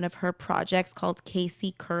one of her projects called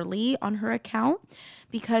Casey Curly on her account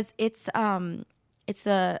because it's a,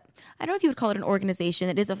 I don't know if you would call it an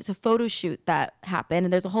organization. It's a photo shoot that happened,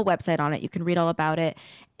 and there's a whole website on it. You can read all about it,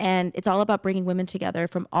 and it's all about bringing women together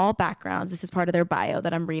from all backgrounds. This is part of their bio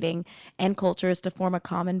that I'm reading, and cultures to form a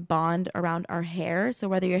common bond around our hair. So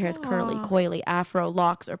whether your hair is curly, coily, afro,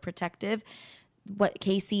 locks, or protective, what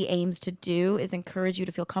Casey aims to do is encourage you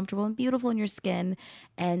to feel comfortable and beautiful in your skin.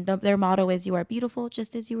 And their motto is, you are beautiful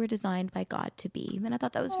just as you were designed by God to be. And I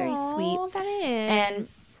thought that was very sweet. That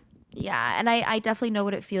is. And yeah, and I definitely know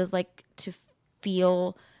what it feels like to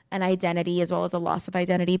feel an identity as well as a loss of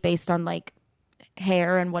identity based on like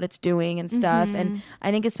hair and what it's doing and stuff. And I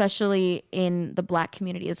think especially in the Black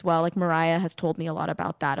community as well, like Mariah has told me a lot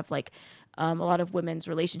about that, of like a lot of women's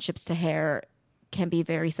relationships to hair can be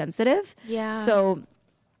very sensitive. Yeah. So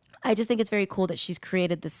I just think it's very cool that she's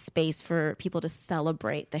created this space for people to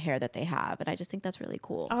celebrate the hair that they have. And I just think that's really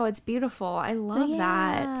cool. Oh, it's beautiful. I love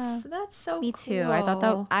that. That's so cool. Me too. I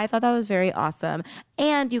thought that was very awesome.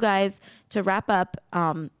 And you guys, to wrap up,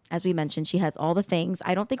 as we mentioned, she has all the things.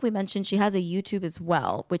 I don't think we mentioned she has a YouTube as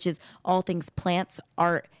well, which is all things plants,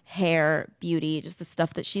 art, hair, beauty, just the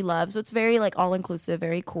stuff that she loves. So it's very like all inclusive,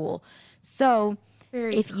 very cool. So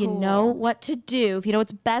if you know what to do, if you know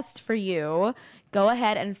what's best for you, go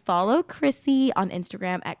ahead and follow Chrissy on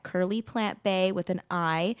Instagram at Curly Plant Bay with an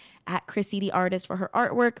I, at Chrissy the Artist for her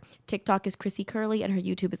artwork. TikTok is Chrissy Curly, and her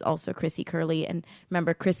YouTube is also Chrissy Curly. And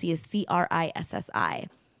remember, Chrissy is CRISSI.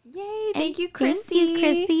 Yay, thank you, Chrissy. Thank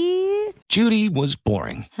you, Chrissy. Judy was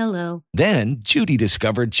boring. Hello. Then Judy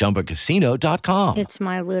discovered ChumbaCasino.com. It's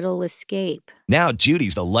my little escape. Now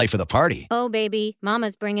Judy's the life of the party. Oh, baby,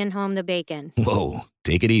 mama's bringing home the bacon. Whoa,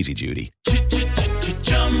 take it easy, Judy.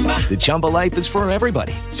 The Chumba life is for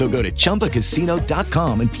everybody. So go to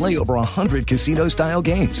ChumbaCasino.com and play over 100 casino-style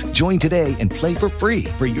games. Join today and play for free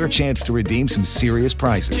for your chance to redeem some serious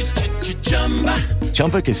prizes.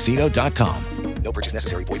 ChumbaCasino.com. No purchase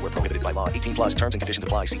necessary. Void where prohibited by law. 18 plus terms and conditions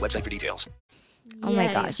apply. See website for details. Oh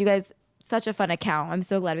my gosh, you guys, such a fun account. I'm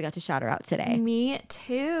so glad we got to shout her out today. Me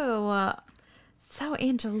too. So,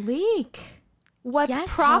 Angelique, what's Yes,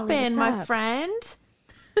 proppin', Holly, my what's up? friend?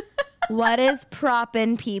 What is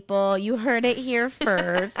proppin', people? You heard it here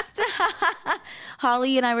first.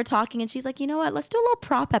 Holly and I were talking, and she's like, you know what? Let's do a little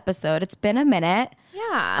prop episode. It's been a minute.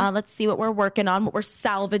 Yeah. Let's see what we're working on, what we're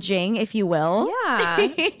salvaging, if you will.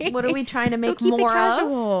 Yeah. What are we trying to make So keep more it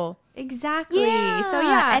casual. of? Exactly. Yeah. So,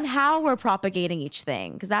 yeah. And how we're propagating each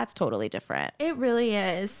thing, because that's totally different. It really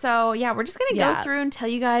is. So, yeah, we're just going to go through and tell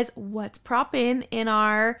you guys what's propping in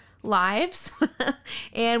our lives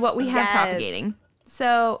and what we have propagating.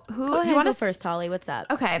 So, Go ahead, you want go to first, Holly. What's up?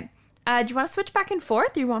 Okay. Do you want to switch back and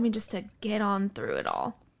forth, or you want me just to get on through it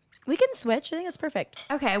all? We can switch. I think that's perfect.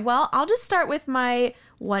 Okay, well, I'll just start with my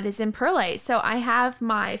what is in perlite. So I have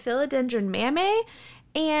my philodendron mammae,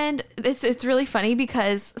 and it's really funny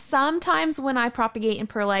because sometimes when I propagate in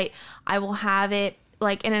perlite, I will have it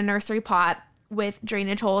like in a nursery pot with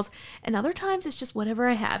drainage holes, and other times it's just whatever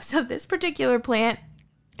I have. So this particular plant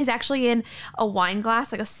is actually in a wine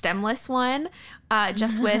glass, like a stemless one,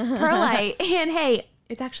 just with perlite. And hey,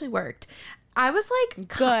 it's actually worked. I was like,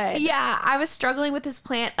 good. Yeah, I was struggling with this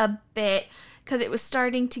plant a bit because it was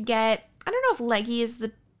starting to get, I don't know if leggy is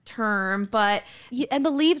the term, but and the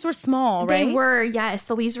leaves were small, right? They were, yes.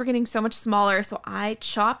 The leaves were getting so much smaller. So I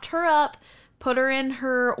chopped her up, put her in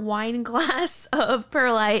her wine glass of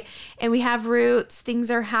perlite, and we have roots.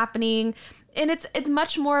 Things are happening. And it's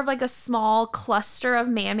much more of like a small cluster of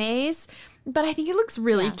mammays, but I think it looks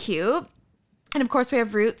really cute. And of course we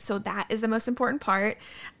have roots, so that is the most important part.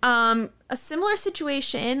 A similar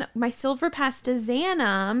situation, my silver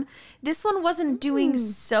pastazanum, this one wasn't doing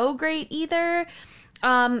so great either.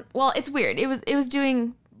 Well, it's weird. It was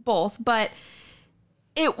doing both, but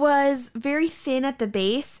it was very thin at the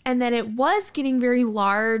base, and then it was getting very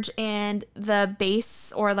large, and the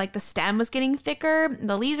base or like the stem was getting thicker.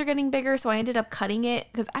 The leaves are getting bigger, so I ended up cutting it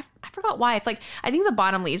because I forgot why. I think the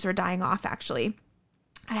bottom leaves were dying off actually.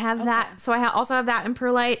 I have that. So I also have that in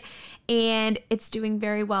perlite, and it's doing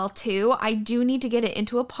very well too. I do need to get it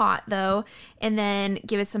into a pot though, and then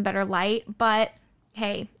give it some better light, but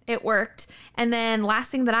hey, it worked. And then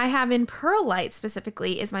last thing that I have in perlite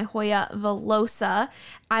specifically is my Hoya villosa.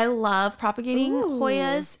 I love propagating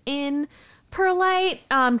Hoyas in perlite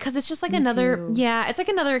because it's just like it's like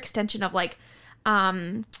another extension of like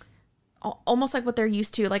almost like what they're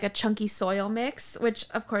used to, like a chunky soil mix, which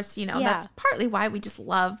of course, that's partly why we just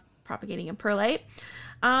love propagating in perlite.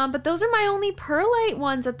 But those are my only perlite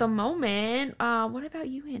ones at the moment. What about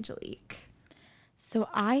you, Angelique? So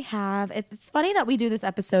I have, it's funny that we do this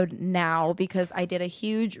episode now because I did a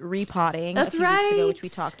huge repotting a few weeks ago, which we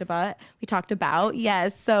talked about.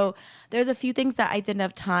 Yes. So there's a few things that I didn't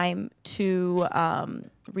have time to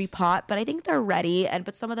repot, but I think they're ready.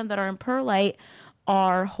 But some of them that are in perlite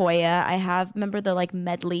are Hoya. Remember the like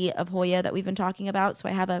medley of Hoya that we've been talking about? So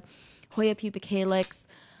I have a Hoya pubic calyx,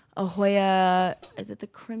 a Hoya, is it the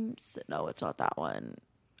crimson? No, it's not that one.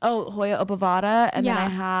 Oh, Hoya obovata. And then I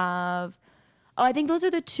have, I think those are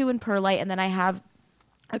the two in perlite, and then I have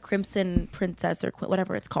a crimson princess or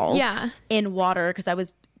whatever it's called in water because I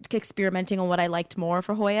was experimenting on what I liked more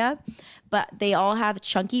for Hoya. But they all have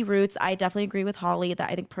chunky roots. I definitely agree with Holly that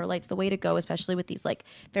I think perlite's the way to go, especially with these like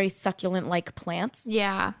very succulent like plants.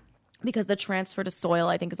 Yeah. Because the transfer to soil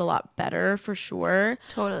I think is a lot better for sure.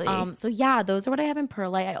 Totally. So yeah, those are what I have in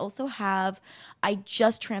perlite. I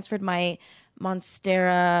just transferred my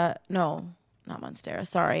Monstera,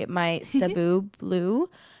 my Cebu blue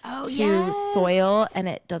to soil, and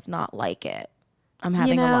it does not like it. I'm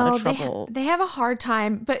having a lot of trouble. They have a hard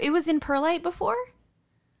time, but it was in perlite before?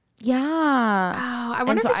 Yeah. Oh, I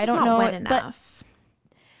wonder if it's just not wet enough.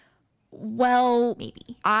 Well,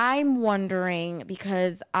 maybe. I'm wondering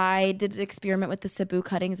because I did an experiment with the Cebu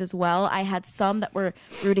cuttings as well. I had some that were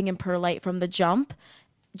rooting in perlite from the jump,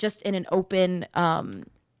 just in an open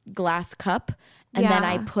glass cup. And then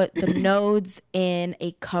I put the nodes in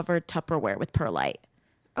a covered Tupperware with perlite.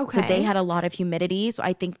 Okay. So they had a lot of humidity. So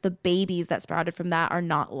I think the babies that sprouted from that are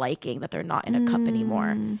not liking that they're not in a cup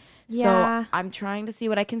anymore. Yeah. So I'm trying to see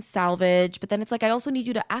what I can salvage. But then it's like I also need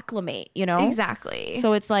you to acclimate, Exactly.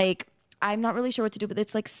 So it's like I'm not really sure what to do, but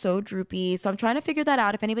it's like so droopy. So I'm trying to figure that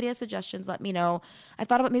out. If anybody has suggestions, let me know. I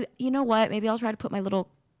thought about maybe I'll try to put my little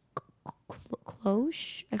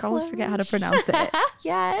cloche. I always forget how to pronounce it.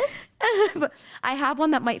 Yes. But I have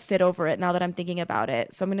one that might fit over it now that I'm thinking about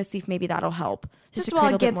it. So I'm going to see if maybe that'll help. Just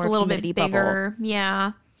while it gets a little bit bigger. Bubble.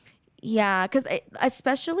 Yeah. Yeah, because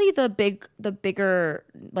especially the bigger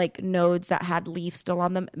like nodes that had leaves still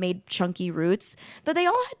on them made chunky roots, but they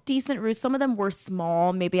all had decent roots. Some of them were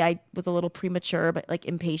small. Maybe I was a little premature, but like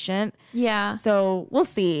impatient. Yeah. So we'll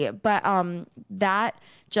see. But that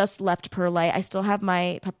just left perlite. I still have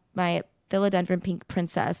my philodendron pink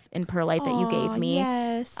princess in perlite that you gave me.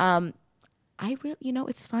 Yes.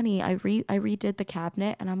 It's funny. I redid the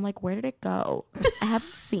cabinet and I'm like, where did it go? I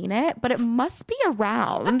haven't seen it, but it must be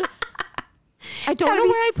around. I don't know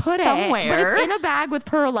where I put it, but it's in a bag with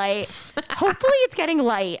perlite. Hopefully it's getting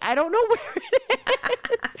light. I don't know where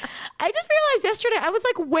it is. I just realized yesterday, I was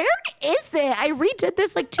like, where is it? I redid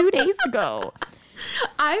this like 2 days ago.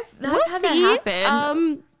 I've had that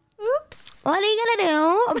happen. Oops. What are you gonna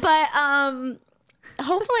do? But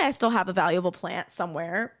hopefully I still have a valuable plant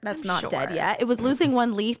somewhere that's not dead yet. It was losing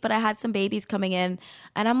one leaf, but I had some babies coming in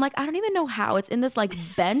and I'm like, I don't even know how. It's in this like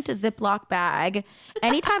bent Ziploc bag.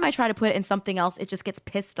 Anytime I try to put it in something else, it just gets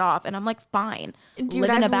pissed off. And I'm like, fine. Dude,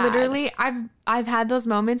 I've had those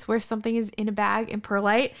moments where something is in a bag in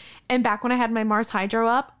perlite. And back when I had my Mars Hydro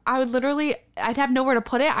up, I'd have nowhere to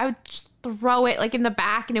put it. I would just throw it like in the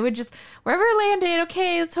back and it would just wherever it landed.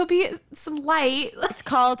 Okay, let's hope you get some light.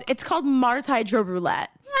 It's called Mars Hydro Roulette.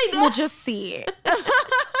 I know. We'll just see.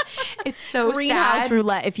 It's so Greenhouse sad.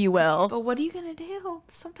 roulette, if you will. But what are you gonna do?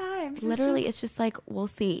 Sometimes Literally, it's just like, we'll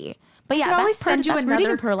see. But yeah, could always that's, send you that's rooting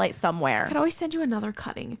another- perlite somewhere. I could always send you another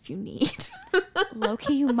cutting if you need.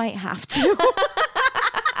 Low-key, you might have to.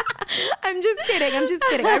 I'm just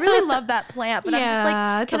kidding. I really love that plant, but I'm just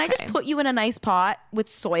Yeah, like, it's can I okay. just put you in a nice pot with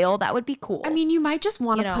soil? That would be cool. I mean, you might just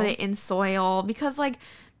want to You know? put it in soil because like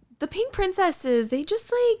the pink princesses, they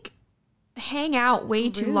just like hang out way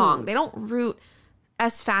too long. Root. They don't root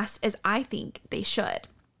as fast as I think they should.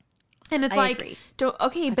 And it's I like, agree. I've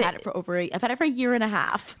I've had it for a year and a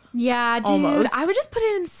half. yeah, dude, almost. I would just put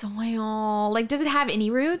it in soil. Like, does it have any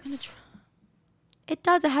roots? It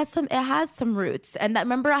does. It has some roots. And that,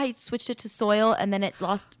 remember I switched it to soil and then it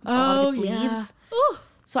lost a lot of its leaves. Ooh.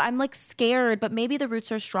 So I'm like scared, but maybe the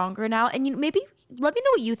roots are stronger now. And maybe let me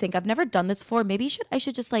know what you think. I've never done this before. Maybe I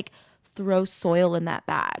should just like throw soil in that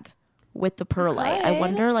bag with the perlite. I could.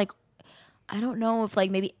 wonder, like, I don't know if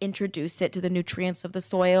like maybe introduce it to the nutrients of the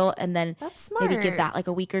soil and then That's maybe smart. give that like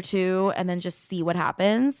a week or two and then just see what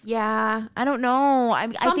happens. Yeah. I don't know. I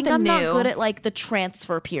think Something I'm not new. good at like the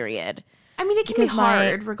transfer period. I mean, it can be Because my-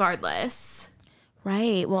 hard regardless.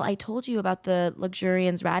 Right. Well, I told you about the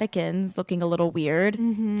luxurians radicans looking a little weird,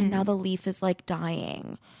 and now the leaf is like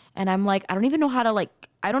dying. And I'm like, I don't even know how to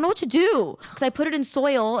I don't know what to do because I put it in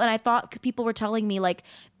soil, and I thought 'cause people were telling me like,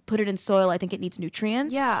 put it in soil. I think it needs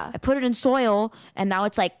nutrients. Yeah. I put it in soil, and now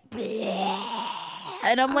it's like,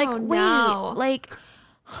 and I'm like, Oh, wait, no. like,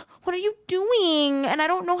 what are you doing? And I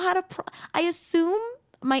don't know how to. I assume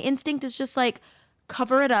my instinct is just like,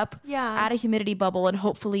 cover it up, Yeah. add a humidity bubble, and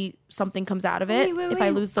hopefully something comes out of it Wait, if I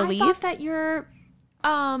lose the I leaf. thought that your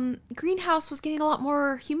greenhouse was getting a lot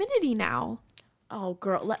more humidity now. Oh,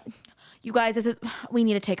 girl, you guys, we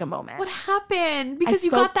need to take a moment. What happened? I Because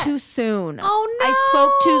you spoke got that too soon. Oh, no. I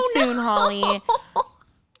spoke too soon, No. Holly.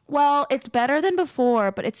 Well, it's better than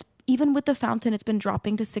before, but it's even with the fountain, it's been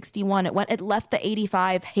dropping to 61. It left the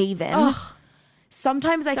 85 haven. Ugh.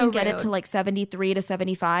 Sometimes I So can get it rude. to like 73 to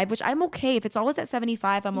 75, which I'm okay. If it's always at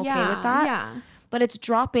 75, I'm okay with that. Yeah. But it's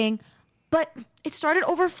dropping. But it started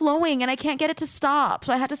overflowing and I can't get it to stop.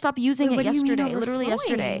 So I had to stop using Wait, it what do you mean yesterday, literally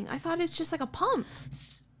yesterday. overflowing? I thought it's just like a pump.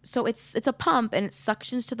 So it's a pump and it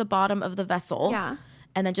suctions to the bottom of the vessel. Yeah.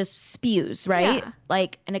 And then just spews, right? Yeah.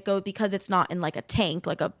 Like, and it goes, because it's not in like a tank,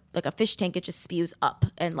 like a fish tank, it just spews up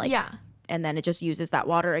and like, Yeah. and then it just uses that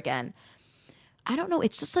water again. I don't know.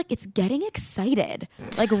 It's just like, it's getting excited.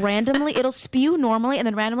 Like randomly it'll spew normally and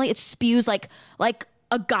then randomly it spews like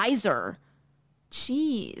a geyser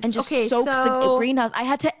Jeez. and just okay, soaks the so- greenhouse. I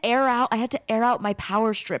had to air out my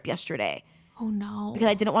power strip yesterday Oh no. because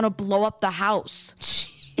I didn't want to blow up the house.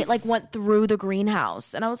 It like went through the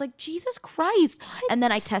greenhouse and I was like, Jesus Christ. And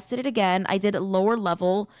then I tested it again. I did a lower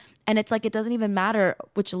level and it's like, it doesn't even matter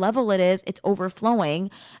which level it is. It's overflowing.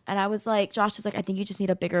 And I was like, Josh is like, I think you just need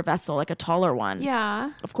a bigger vessel, like a taller one.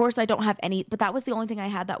 Yeah. Of course I don't have any, but that was the only thing I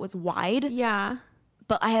had that was wide, Yeah.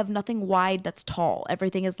 but I have nothing wide that's tall.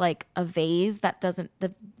 Everything is like a vase that doesn't,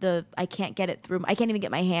 I can't get it through. I can't even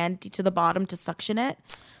get my hand to the bottom to suction it.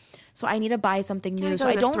 So I need to buy something Gotta new. go So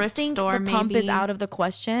to I the don't thrift think store, the pump is maybe. out of the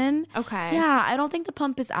question. Okay. Yeah, I don't think the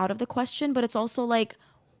pump is out of the question, but it's also like,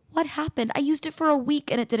 what happened? I used it for a week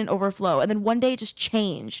and it didn't overflow. And then one day it just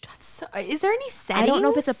changed. So, is there any settings? I don't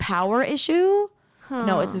know if it's a power issue.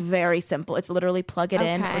 No, it's very simple. It's literally plug it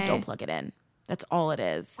in or Okay. don't plug it in. That's all it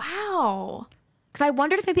is. Wow. Because I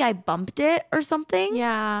wondered if maybe I bumped it or something.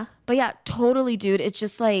 Yeah. But yeah, totally, dude. It's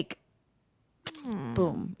just like,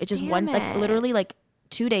 boom. It just Damn like it. literally like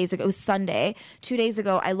 2 days ago. It was Sunday. 2 days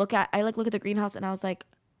ago, I look at the greenhouse and I was like,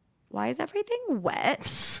 why is everything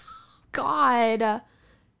wet? God.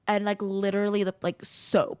 And like literally like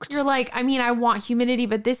soaked. You're like, I mean, I want humidity,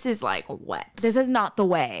 but this is like wet. This is not the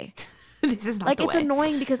way. This is not Like the it's way.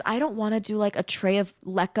 annoying because I don't want to do like a tray of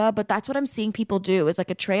leca, but that's what I'm seeing people do is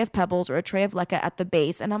like a tray of pebbles or a tray of leca at the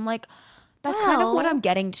base. And I'm like, that's kind of what Well, I'm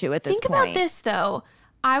getting to at this Think point. about this though.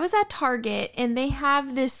 I was at Target and they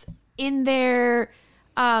have this in their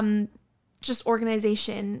just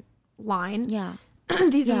organization line. Yeah.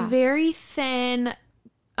 These Yeah. very thin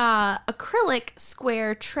acrylic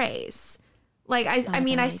square trays. Like I not a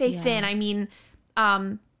mean I bad say idea. thin, I mean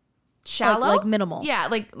shallow. Like minimal. Yeah,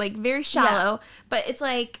 like very shallow, but it's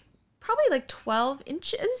like probably like 12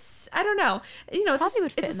 inches. I don't know. You know, it's Probably a,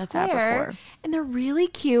 would fit it's in a the fabric square core. and they're really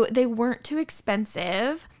cute. They weren't too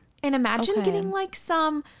expensive. And imagine Okay. getting like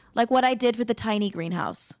some Like what I did with the tiny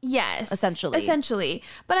greenhouse. yes, Essentially.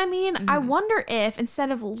 But I mean, I wonder if instead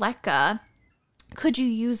of leca, could you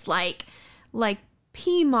use like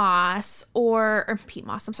pea moss or pea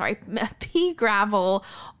moss, I'm sorry, pea gravel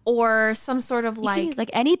or some sort of You can use, like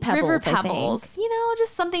any pebbles, river I pebbles, think. you know,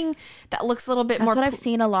 just something that looks a little bit That's more what I've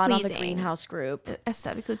seen a lot on the pleasing. greenhouse group.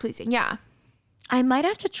 Aesthetically pleasing. Yeah. I might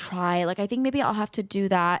have to try. Like, I think maybe I'll have to do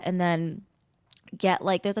that and then get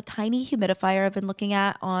like, there's a tiny humidifier I've been looking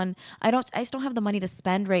at on, I just don't have the money to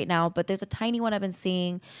spend right now, but there's a tiny one I've been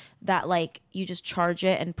seeing that like you just charge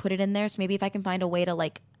it and put it in there. So maybe if I can find a way to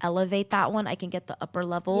like elevate that one, I can get the upper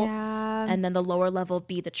level and then the lower level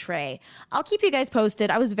be the tray. I'll keep you guys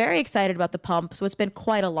posted. I was very excited about the pump. So it's been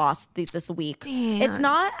quite a loss this week. Man. It's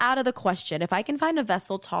not out of the question. If I can find a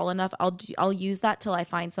vessel tall enough, I'll use that till I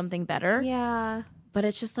find something better. Yeah. But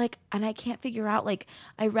it's just like, and I can't figure out, like,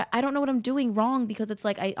 I don't know what I'm doing wrong, because it's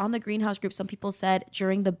like, on the greenhouse group, some people said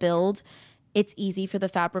during the build, it's easy for the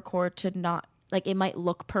fabric core to not, like, it might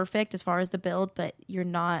look perfect as far as the build, but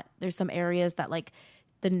there's some areas that like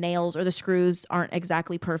the nails or the screws aren't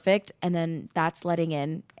exactly perfect, and then that's letting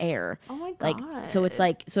in air. Oh my Like, God. so it's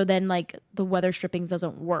like, so then like the weather strippings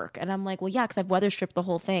doesn't work. And I'm like, well, yeah, because I've weather stripped the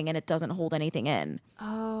whole thing and it doesn't hold anything in.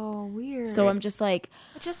 Oh, weird. So I'm just like,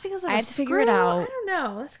 But just because of I a have to figure it screw, out. I don't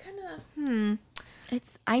know. That's kind of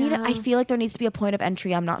I feel like there needs to be a point of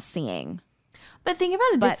entry I'm not seeing. But think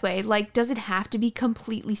about it this But- way. Like, does it have to be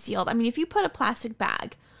completely sealed? I mean, if you put a plastic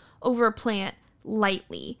bag over a plant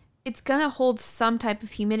lightly, it's going to hold some type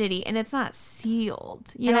of humidity, and it's not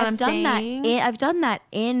sealed. You know what I'm saying? I've done that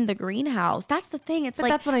in the greenhouse. That's the thing. It's But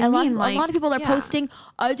like that's what I a lot- mean, A like, lot of people are yeah. posting,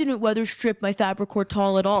 I didn't weather strip my fabric core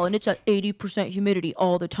tall at all, and it's at 80% humidity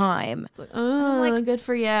all the time. It's like, oh, good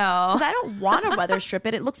for you. 'Cause I don't want to weather strip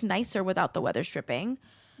it. It looks nicer without the weather stripping.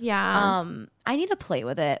 Yeah. I need to play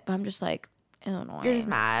with it, but I'm just like, I don't know. You're just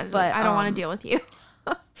mad. But I don't want to deal with you.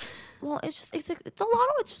 Well, it's a lot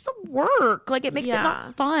of, it's just a work. Like, it makes it Yeah.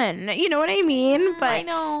 not fun. You know what I mean? But I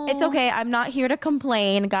know. it's okay. I'm not here to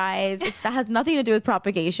complain, guys. That has nothing to do with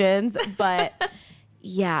propagations. But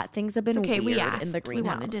yeah, things have been Okay, weird we asked. in the We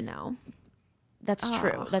greenhouse. wanted to know. That's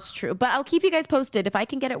true. That's true. But I'll keep you guys posted. If I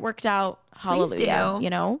can get it worked out, hallelujah. do. You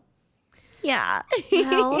know? Yeah.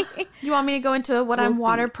 Well, you want me to go into what I'm see.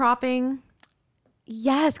 water propping?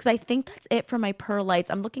 Yes, because I think that's it for my perlites.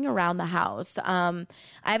 I'm looking around the house. I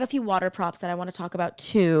have a few water props that I want to talk about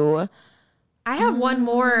too. I have one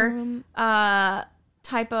more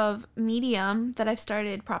type of medium that I've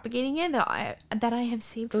started propagating in that I have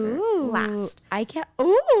saved for last. I can't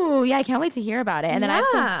wait to hear about it. And then I have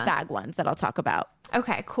some Yeah. spag ones that I'll talk about.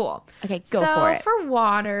 Okay, cool. Okay, go for it. For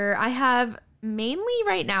water, I have mainly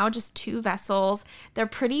right now just 2 vessels. They're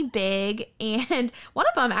pretty big, and one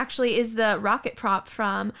of them actually is the rocket prop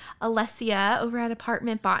from Alessia over at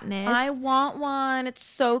Apartment Botanist. I want one. It's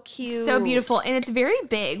so cute. So beautiful, and it's very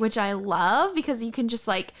big, which I love because you can just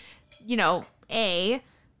like, you know,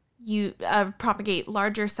 you propagate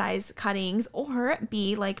larger size cuttings, or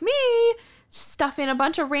B, like me, stuff in a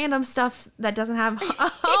bunch of random stuff that doesn't have a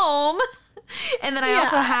home. And then I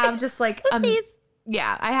also have just like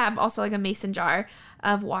I have also like a mason jar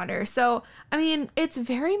of water. So, I mean, it's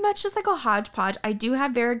very much just like a hodgepodge. I do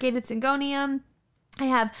have variegated syngonium. I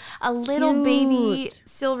have a little baby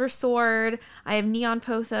silver sword. I have neon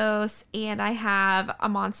pothos, and I have a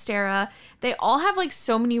monstera. They all have like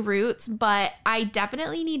so many roots, but I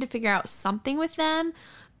definitely need to figure out something with them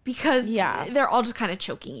because they're all just kind of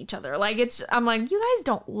choking each other. Like I'm like, you guys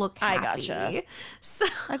don't look happy. I gotcha. So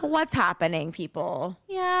Like, what's happening, people?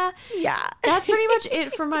 yeah, Yeah. that's pretty much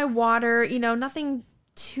it for my water. You know, nothing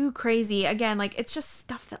too crazy. Again, like it's just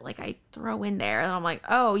stuff that like I throw in there, and I'm like,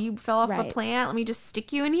 oh, you fell off a plant. Let me just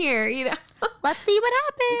stick you in here. You know, Let's see what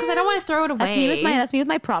happens. because I don't want to throw it away. That's me with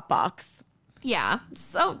my prop box. Yeah.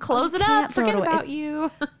 So close it can't up. throw it Forget away. about It's-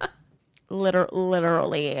 you.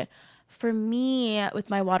 Literally. For me, with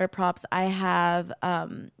my water props, I have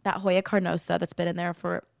that Hoya carnosa that's been in there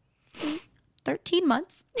for 13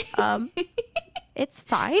 months. It's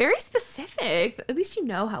fine. Very specific. At least you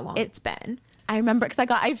know how long it's been. I remember because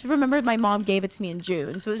I remember my mom gave it to me in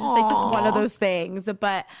June, so it was just like just one of those things.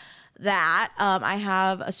 But that I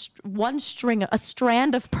have a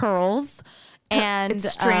strand of pearls. And It's a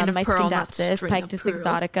strand of my pearl, not Scindapsus, string of Pictus pearl.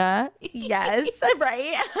 exotica. Yes,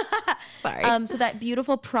 right. Sorry. So that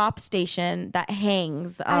beautiful prop station that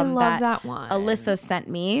hangs. I love that one. Alyssa sent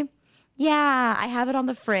me. Yeah, I have it on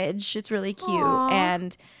the fridge. It's really cute.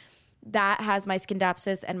 And that has my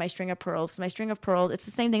Scindapsus and my string of pearls. Because my string of pearls, it's the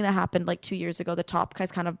same thing that happened like 2 years ago. The top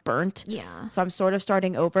guy's kind of burnt. Yeah. So I'm sort of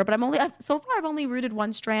starting over. But so far I've only rooted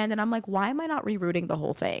one strand. And I'm like, why am I not rerooting the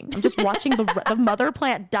whole thing? I'm just watching the mother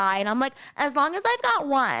plant die. And I'm like, as long as I've got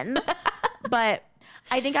one. But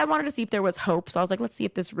I think I wanted to see if there was hope. So I was like, let's see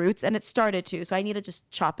if this roots. And it started to. So I need to just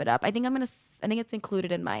chop it up. I think it's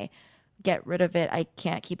included in my get rid of it. I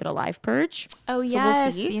can't keep it alive purge. Oh, so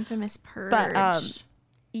yes. We'll see. The infamous purge. But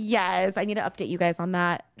yes, I need to update you guys on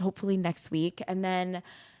that hopefully next week. And then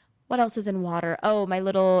what else is in water? Oh, my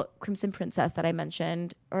little crimson princess that I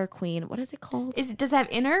mentioned, or queen. What is it called? Does it have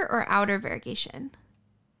inner or outer variegation?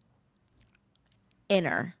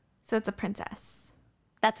 Inner. So it's a princess.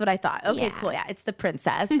 That's what I thought. Okay, Yeah. cool. Yeah, it's the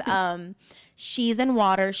princess. She's in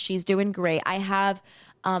water. She's doing great. I have,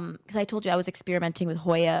 because I told you I was experimenting with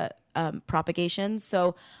Hoya propagations.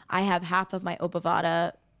 So I have half of my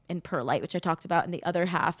obovata in perlite, which I talked about, and the other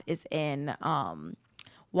half is in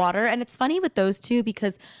water. And it's funny with those two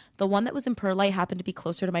because the one that was in perlite happened to be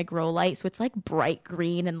closer to my grow light. So it's like bright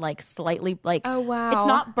green and like slightly like, Oh, wow. It's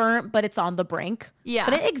not burnt, but it's on the brink. Yeah.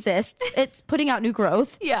 But it exists. It's putting out new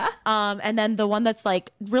growth. Yeah. And then the one that's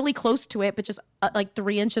like really close to it, but just like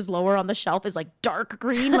 3 inches lower on the shelf is like dark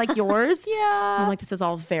green, like yours. Yeah. I'm like, this is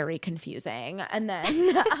all very confusing. And then,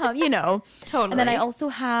 Totally. And then I also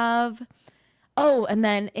have, and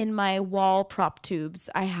then in my wall prop tubes,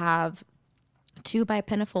 I have 2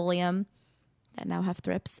 bipennifolium that now have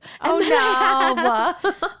thrips. Oh,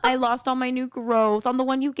 no. I lost all my new growth on the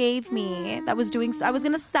one you gave me. That was doing. I was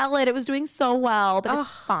gonna sell it. It was doing so well, but it's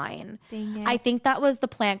fine. Dang it. I think that was the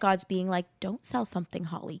plant gods being like, "Don't sell something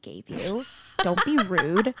Holly gave you. Don't be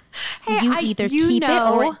rude. You either keep it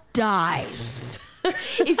or it dies."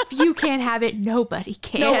 If you can't have it, nobody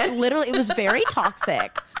can. No, literally, it was very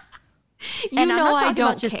toxic. You and know I'm not I talking don't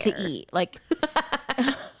about just care. to eat. Like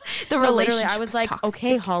The literally, relationship I was like, toxic.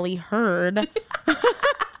 "Okay, Holly, heard."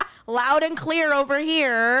 Loud and clear over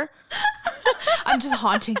here. I'm just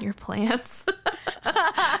haunting your plants.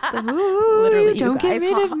 Ooh, Literally, you don't get guys.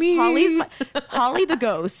 rid of me. Holly the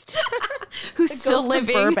ghost. Who's still ghost of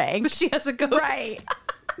living, Burbank. but she has a ghost. Right.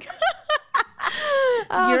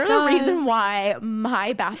 Oh, You're gosh. the reason why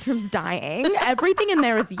my bathroom's dying. Everything in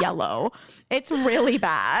there is yellow. It's really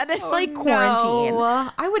bad. It's like quarantine. No.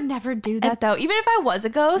 I would never do that though. Even if I was a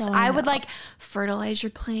ghost, I would like fertilize your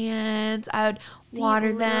plants. I would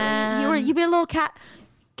water them. You'd be a little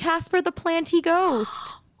Casper the planty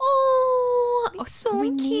ghost. Oh, so we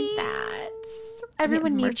cute. need that.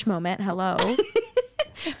 Everyone Merch needs. moment. Hello.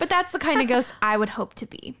 But that's the kind of ghost I would hope to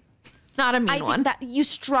be. Not a mean I one. think that you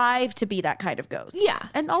strive to be that kind of ghost. Yeah.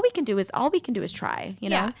 And all we can do is try, you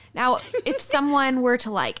know? Yeah. Now, if someone were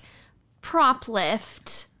to like prop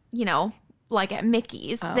lift, like at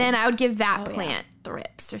Mickey's, then I would give that plant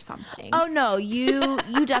thrips or something. Oh no, you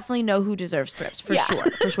definitely know who deserves thrips for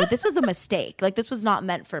sure. For sure. This was a mistake. Like this was not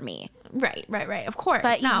meant for me. Right. Of course.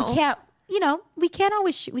 But no. you can't, we can't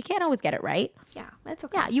always get it right. Yeah, that's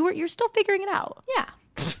okay. Yeah, you're still figuring it out. Yeah.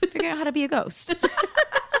 Figuring out how to be a ghost.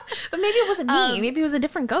 But maybe it wasn't me. Maybe it was a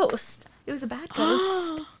different ghost. It was a bad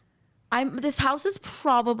ghost. This house is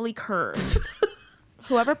probably cursed.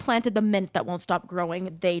 Whoever planted the mint that won't stop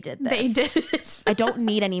growing, they did this. They did it. I don't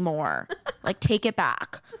need any more. Like, take it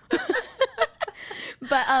back.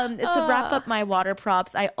 But to wrap up my water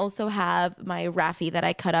props, I also have my Raffi that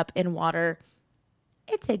I cut up in water.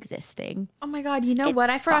 It's existing. Oh my God. You know what?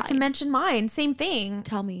 I forgot to mention mine. Same thing.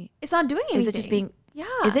 Tell me. It's not doing anything. Is it just being... Yeah.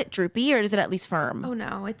 Is it droopy or is it at least firm? Oh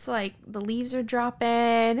no. It's like the leaves are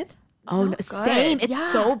dropping. It's Oh, no, not good. same. It's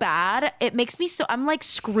Yeah. so bad. It makes me so... I'm like,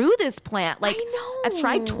 screw this plant. Like, I know. I've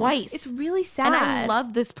tried twice. It's really sad. And I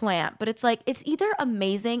love this plant. But it's like, it's either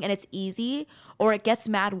amazing and it's easy or it gets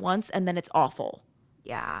mad once and then it's awful.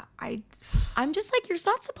 Yeah. I'm just like, you're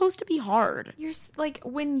not supposed to be hard. You're like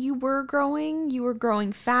when you were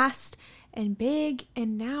growing fast and big,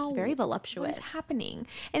 and now Very what voluptuous. is happening?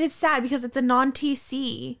 And it's sad because it's a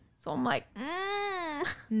non-TC. So I'm like,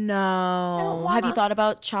 No. Have you wanna. thought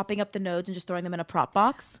about chopping up the nodes and just throwing them in a prop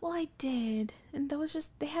box? well, I did, and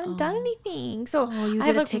those they haven't done anything. So Oh, you I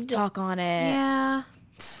did have a TikTok on it. Yeah.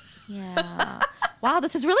 Yeah. Wow,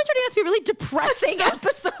 this is really turning out to be a really depressing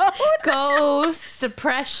episode. Ghost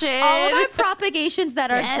depression. All of my propagations that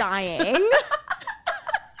are Death. dying.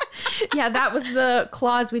 Yeah, that was the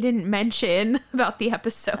clause we didn't mention about the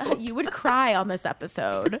episode. You would cry on this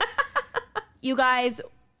episode. You guys,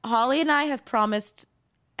 Holly and I have promised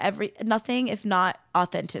nothing if not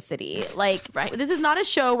authenticity. Like, Right. This is not a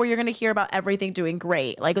show where you're going to hear about everything doing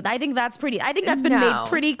great. Like, I think that's been made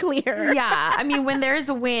pretty clear. Yeah, I mean, when there's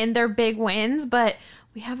a win, they're big wins, but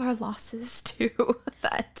we have our losses too.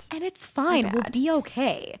 And it's fine. We'll bad. be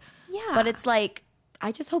okay. Yeah. But it's like,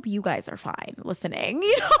 I just hope you guys are fine listening.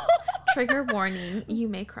 You know? Trigger warning, you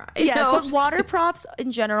may cry. Yes, No, but water props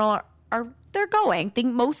in general are they're going.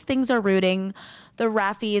 Most things are rooting. The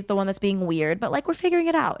Raffi is the one that's being weird, but like we're figuring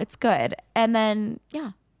it out. It's good. And then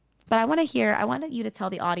but I want you to tell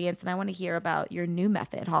the audience, and I want to hear about your new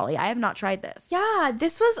method, Holly. I have not tried this. Yeah,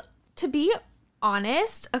 this was, to be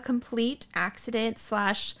honest, a complete accident /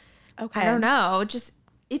 I don't know,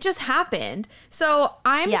 it just happened. So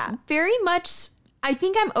I'm very much, I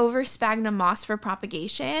think I'm over sphagnum moss for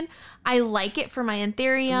propagation. I like it for my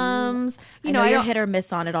anthuriums. I know you're hit or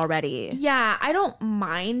miss on it already. Yeah, I don't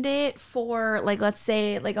mind it for, like, let's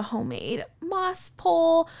say like a homemade moss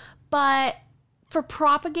pole, but for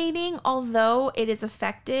propagating, although it is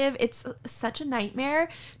effective, it's such a nightmare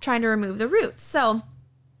trying to remove the roots. So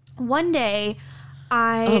one day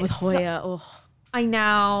with Hoya, I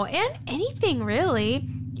know, and anything really,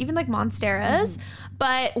 even like monsteras.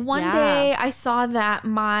 But one day I saw that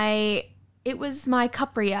my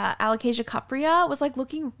Capria, Alocasia Capria, was like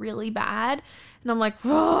looking really bad. And I'm like,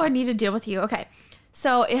 oh, I need to deal with you. Okay.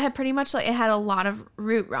 So it had pretty much it had a lot of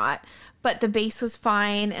root rot, but the base was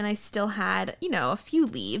fine. And I still had, a few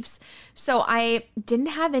leaves. So I didn't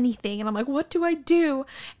have anything. And I'm like, what do I do?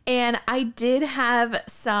 And I did have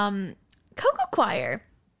some cocoa coir.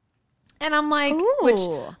 And I'm like, which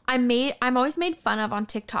I'm always made fun of on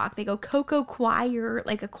TikTok. They go cocoa choir,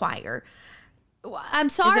 like a choir. I'm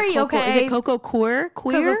sorry, okay. Is it cocoa coir?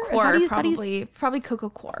 Cocoa coir, probably cocoa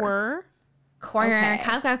coir. Coir? Choir,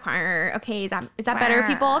 cocoa choir. Okay, is that better,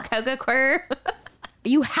 people? Cocoa choir. Are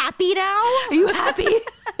you happy now? Are you happy?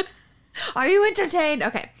 Are you entertained?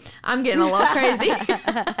 Okay, I'm getting a little crazy.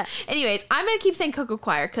 Anyways, I'm gonna keep saying cocoa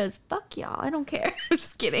choir because fuck y'all, I don't care. I'm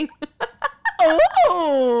just kidding.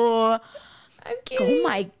 Oh, I'm kidding. Oh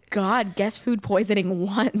my God, guess food poisoning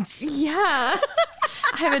once. Yeah.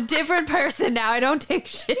 I'm a different person now. I don't take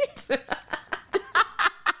shit.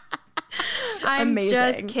 I'm Amazing.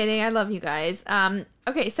 Just kidding. I love you guys.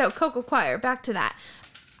 Okay, so cocoa choir, back to that.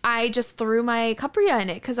 I just threw my Capria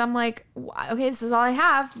in it because I'm like, okay, this is all I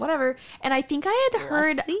have, whatever. And I think I had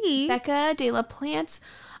heard Becca de la Plante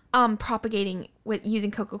propagating with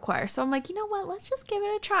using cocoa choir. So I'm like, you know what? Let's just give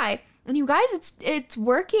it a try. And you guys, it's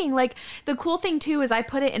working. Like, the cool thing too is I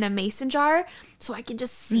put it in a mason jar so I can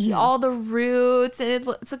just see all the roots, and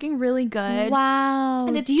it's looking really good. Wow.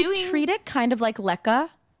 And do you treat it kind of like leca?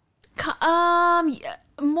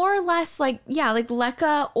 More or less like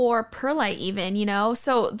leca or perlite even,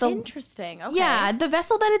 So interesting. Okay. Yeah, the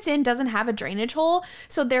vessel that it's in doesn't have a drainage hole,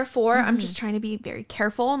 so therefore I'm just trying to be very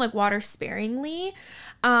careful and like water sparingly.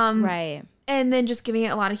 Right. And then just giving it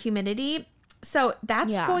a lot of humidity. So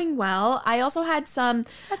that's going well. I also had some.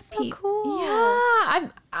 That's so cool. Yeah,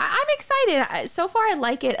 I'm excited. So far, I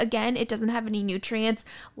like it. Again, it doesn't have any nutrients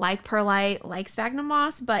like perlite, like sphagnum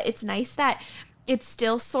moss, but it's nice that it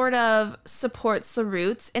still sort of supports the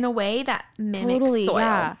roots in a way that mimics soil.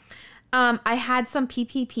 Yeah. I had some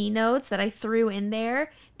PPP nodes that I threw in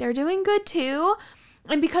there. They're doing good too.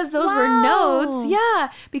 And because those were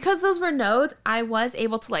nodes, I was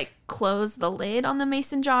able to like close the lid on the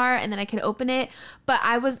mason jar and then I could open it. But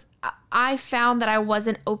I found that I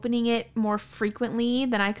wasn't opening it more frequently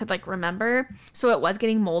than I could like remember. So it was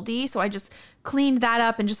getting moldy. So I just cleaned that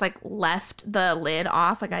up and just like left the lid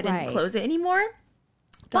off. Like I didn't close it anymore.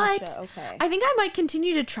 Gotcha, but okay. I think I might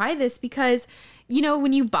continue to try this because,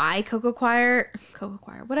 when you buy cocoa choir,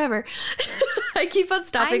 whatever. I keep on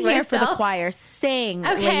stopping myself. I'm here for the choir. Sing,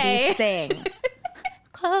 okay. Ladies, sing.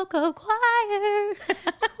 Cocoa choir.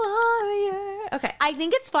 Okay. I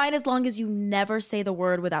think it's fine as long as you never say the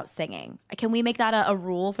word without singing. Can we make that a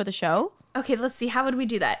rule for the show? Okay, let's see. How would we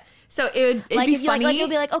do that? So it'd be funny. Like, you'll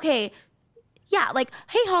be like, okay. Yeah, like,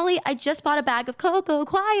 hey, Holly, I just bought a bag of cocoa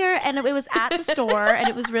choir, and it was at the store, and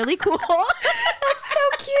it was really cool. That's so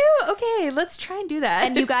cute. Okay, let's try and do that.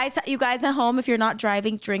 And you guys at home, if you're not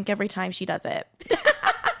driving, drink every time she does it.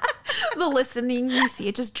 The listening, you see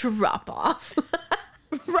it just drop off.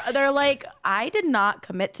 They're like, I did not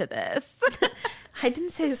commit to this. I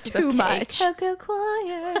didn't say this was too much. Cocoa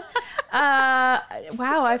choir.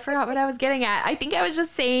 Wow, I forgot what I was getting at. I think I was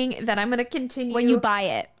just saying that I'm going to continue. When you buy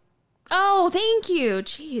it. Oh, thank you.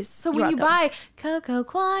 Jeez. So when you buy cocoa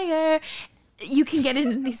choir, you can get it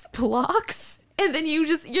in these blocks, and then you're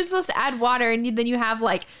supposed to add water, and then you have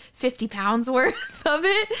like 50 pounds worth of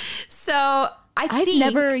it. So I've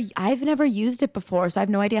never used it before, so I have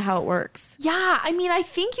no idea how it works. Yeah, I mean, I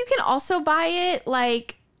think you can also buy it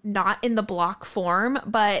like not in the block form,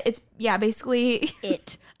 but it's basically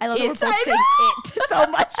it. I love that we're both saying it so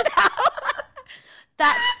much now.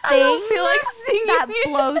 That thing, I don't feel like singing that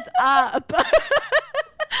blows up.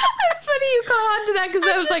 It's funny you caught on to that because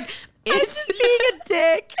I was like, I'm just being a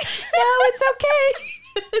dick. No, it's okay.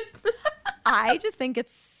 I just think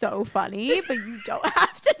it's so funny, but you don't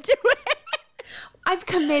have to do it. I've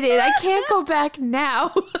committed. I can't go back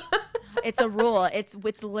now. It's a rule.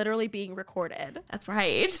 It's literally being recorded. That's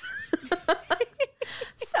right.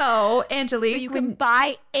 So, Angelique, So you can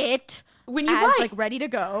buy it when you as buy, like ready to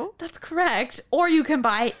go. that's correct. Or you can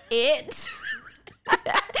buy it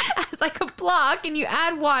as like a block, and you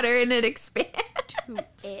add water, and it expands To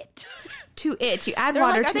it. to it. You add They're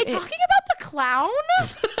water like, are to they it. talking about the clown?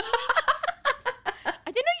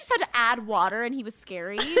 I didn't know you just had to add water and he was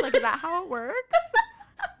scary. Like, is that how it works?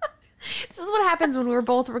 This is what happens when we're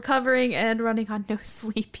both recovering and running on no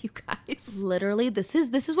sleep, you guys. Literally, this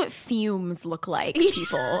is what fumes look like,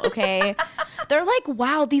 people, okay? They're like,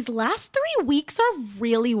 wow, these last 3 weeks are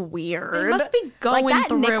really weird. They must be going like that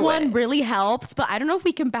through Nick one it. really helped, but I don't know if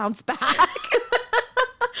we can bounce back.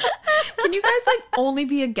 Can you guys like only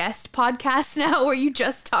be a guest podcast now where you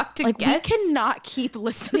just talk to Like, guests? we cannot keep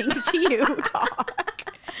listening to you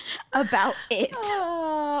talk about it.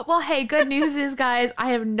 Well, hey, good news is, guys, I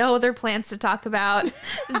have no other plans to talk about.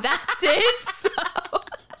 That's it. So.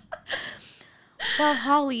 Well,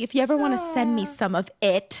 Holly, if you ever want to send me some of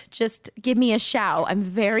it, just give me a shout. I'm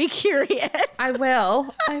very curious. I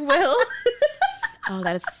will. Oh,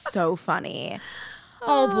 that is so funny.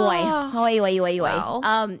 Oh boy. Oi.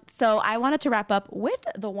 Wow. So I wanted to wrap up with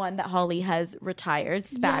the one that Holly has retired,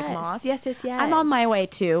 Spag Moss. Yes. I'm on my way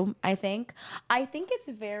too, I think. I think it's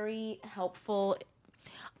very helpful.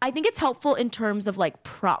 I think it's helpful in terms of like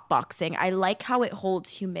prop boxing. I like how it holds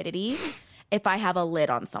humidity if I have a lid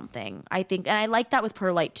on something. I think, and I like that with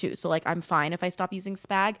perlite too. So like I'm fine if I stop using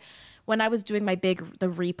Spag. When I was doing the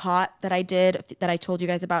repot that I did, that I told you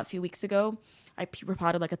guys about a few weeks ago, I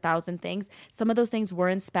repotted like 1,000 things. Some of those things were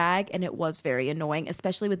in Spag, and it was very annoying,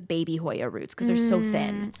 especially with baby Hoya roots because they're so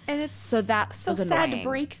thin. And it's So that so was sad annoying. to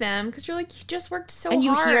break them because you're like, you just worked so And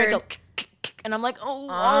you hard. hear it go, and I'm like, oh,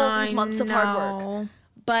 all these months of hard work.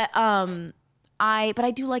 But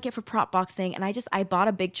I do like it for prop boxing, and I bought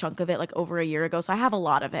a big chunk of it like over a year ago, so I have a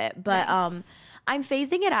lot of it. But Nice. I'm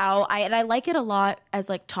phasing it out. I like it a lot as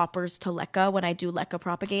like toppers to leca when I do leca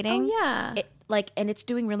propagating. Oh, yeah. And it's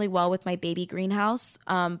doing really well with my baby greenhouse.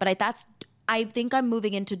 But I think I'm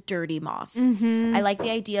moving into dirty moss. Mm-hmm. I like the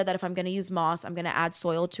idea that if I'm going to use moss, I'm going to add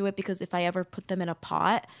soil to it, because if I ever put them in a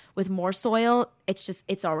pot with more soil,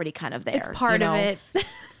 it's already kind of there. It's part of it.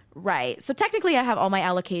 Right. So technically I have all my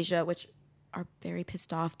alocasia, which are very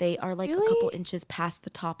pissed off. They are like a couple inches past the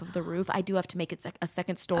top of the roof. I do have to make it a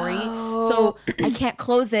second story. So I can't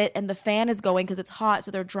close it, and the fan is going because it's hot.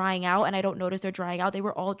 So they're drying out, and I don't notice they're drying out. They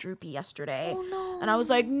were all droopy yesterday. Oh, no. And I was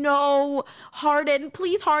like, no, harden,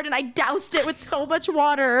 please harden. I doused it with so much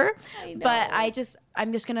water. I know. But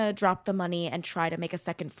I'm just going to drop the money and try to make a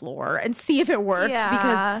second floor and see if it works,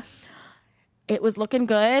 because it was looking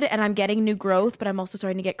good, and I'm getting new growth, but I'm also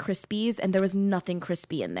starting to get crispies, and there was nothing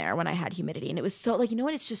crispy in there when I had humidity. And it was so, like, you know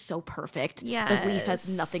what? It's just so perfect. Yeah. The leaf has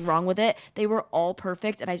nothing wrong with it. They were all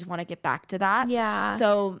perfect, and I just want to get back to that. Yeah.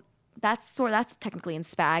 So that's technically in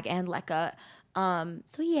Spag and leca.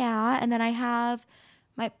 So yeah, and then I have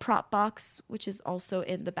my prop box, which is also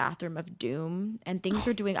in the bathroom of doom, and things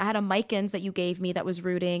are doing. I had a Micans that you gave me that was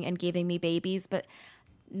rooting and giving me babies, but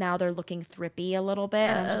now they're looking thrippy a little bit,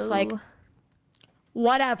 and I'm just like,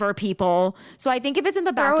 whatever, people. So I think if it's in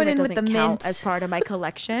the bathroom, it doesn't count as part of my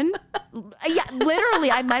collection. Yeah, literally,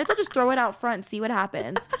 I might as well just throw it out front and see what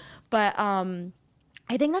happens. But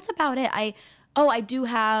I think that's about it. I do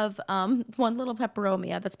have one little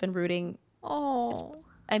peperomia that's been rooting.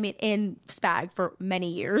 In Spag for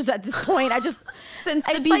many years at this point. Since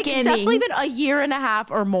the beginning. Like, it's definitely been a year and a half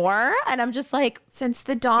or more, and I'm just like, since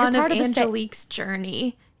the dawn of Angelique's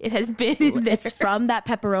journry. It has been in there. It's from that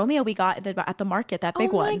peperomia we got at the market, that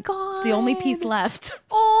big one. Oh my God. It's the only piece left.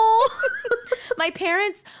 Oh.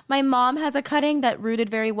 My mom has a cutting that rooted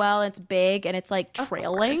very well. It's big, and it's like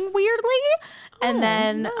trailing weirdly. And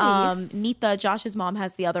then nice. Nita, Josh's mom,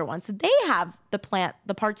 has the other one. So they have the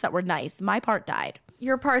parts that were nice. My part died.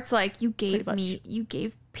 Your part's like, you gave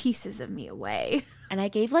pieces of me away. And I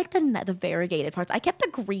gave like the variegated parts. I kept the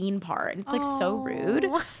green part, and it's like so rude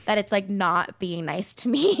that it's like not being nice to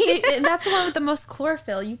me. That's the one with the most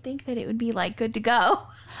chlorophyll. You'd think that it would be like good to go.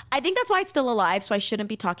 I think that's why it's still alive, so I shouldn't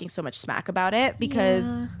be talking so much smack about it, because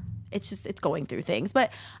it's going through things. But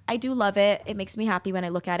I do love it. It makes me happy when I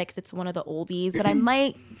look at it because it's one of the oldies. But I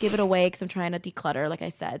might give it away because I'm trying to declutter, like I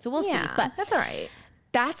said. So we'll see. But that's all right.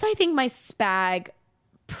 That's, I think, my Spag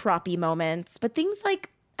proppy moments. But things like,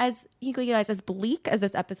 as you guys, as bleak as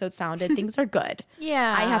this episode sounded, things are good.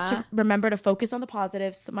 Yeah. I have to remember to focus on the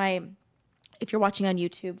positives. if you're watching on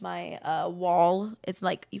YouTube, my wall is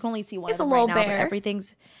like, you can only see one It's of them a little right now, bare. but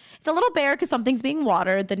everything's, it's a little bare because something's being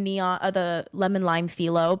watered, the lemon lime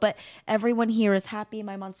phyllo, but everyone here is happy.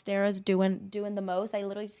 My Monstera's doing the most. I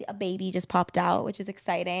literally see a baby just popped out, which is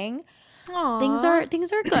exciting. Aww.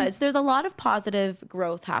 Things are good. So there's a lot of positive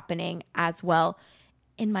growth happening as well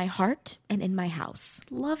in my heart and in my house.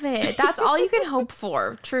 Love it. That's all you can hope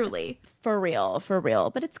for, truly. For real.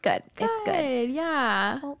 But it's good. It's good.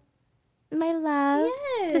 Yeah. My love.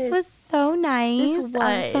 Yes. This was so nice. This So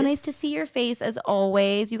was. nice to see your face as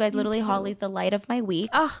always. You guys, literally, too. Holly's the light of my week.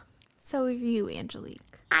 Oh, so are you,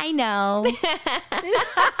 Angelique. I know.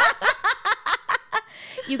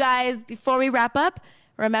 You guys, before we wrap up,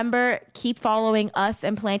 remember, keep following us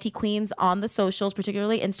and Planty Queens on the socials,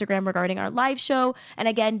 particularly Instagram, regarding our live show. And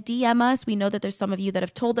again, DM us. We know that there's some of you that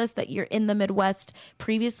have told us that you're in the Midwest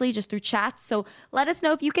previously just through chats. So let us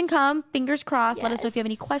know if you can come. Fingers crossed. Let us know if you have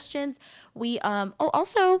any questions. We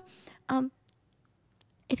also,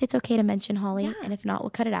 if it's okay to mention Holly, and if not,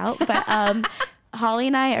 we'll cut it out. But Holly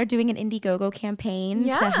and I are doing an Indiegogo campaign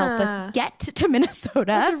to help us get to Minnesota.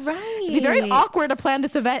 That's right. It'd be very awkward to plan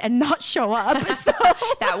this event and not show up. So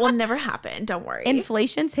That will never happen. Don't worry.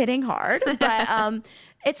 inflation's hitting hard, but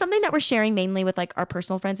it's something that we're sharing mainly with like our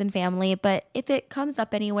personal friends and family. But if it comes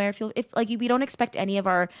up anywhere, if we don't expect any of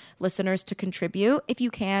our listeners to contribute, if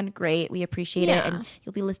you can, great, we appreciate it, and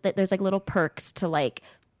you'll be listed. There's like little perks to like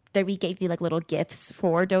that we gave you like little gifts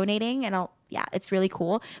for donating, and it's really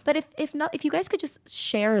cool. But if not, if you guys could just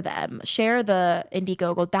share the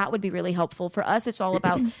Indiegogo, that would be really helpful for us. It's all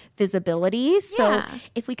about visibility. So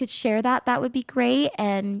if we could share that would be great.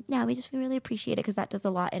 And we really appreciate it because that does a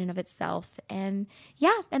lot in and of itself. And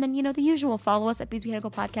and then the usual, follow us at Busy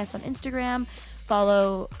Botanical Podcast on Instagram.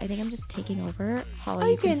 Follow, I think I'm just taking over.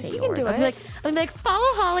 Holly, you can say yours. Do I was gonna be like, follow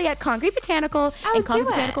Holly at Concrete Botanical and Concrete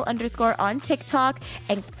Botanical _ on TikTok,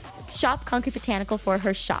 and shop Concrete Botanical for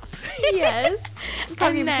her shop. Yes.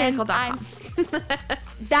 ConcreteBotanical.com.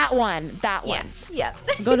 That one. Yeah.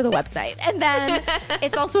 Go to the website. And then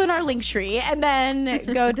it's also in our link tree. And then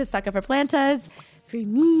go to Suck Up for Plantas for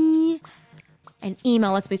me. And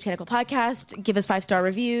email us, Botanical Podcast. Give us 5-star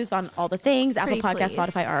reviews on all the things. Apple Podcasts,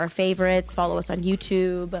 Spotify are our favorites. Follow us on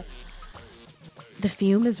YouTube. The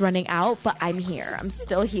fume is running out, but I'm here. I'm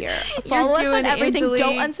still here. Follow us on everything. Angelique.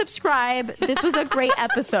 Don't unsubscribe. This was a great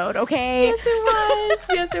episode, okay?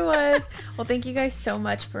 Yes, it was. Well, thank you guys so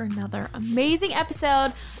much for another amazing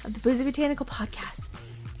episode of the Busy Botanical Podcast.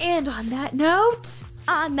 And on that note,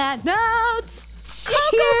 Cheer!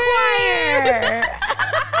 Cocoa Choir!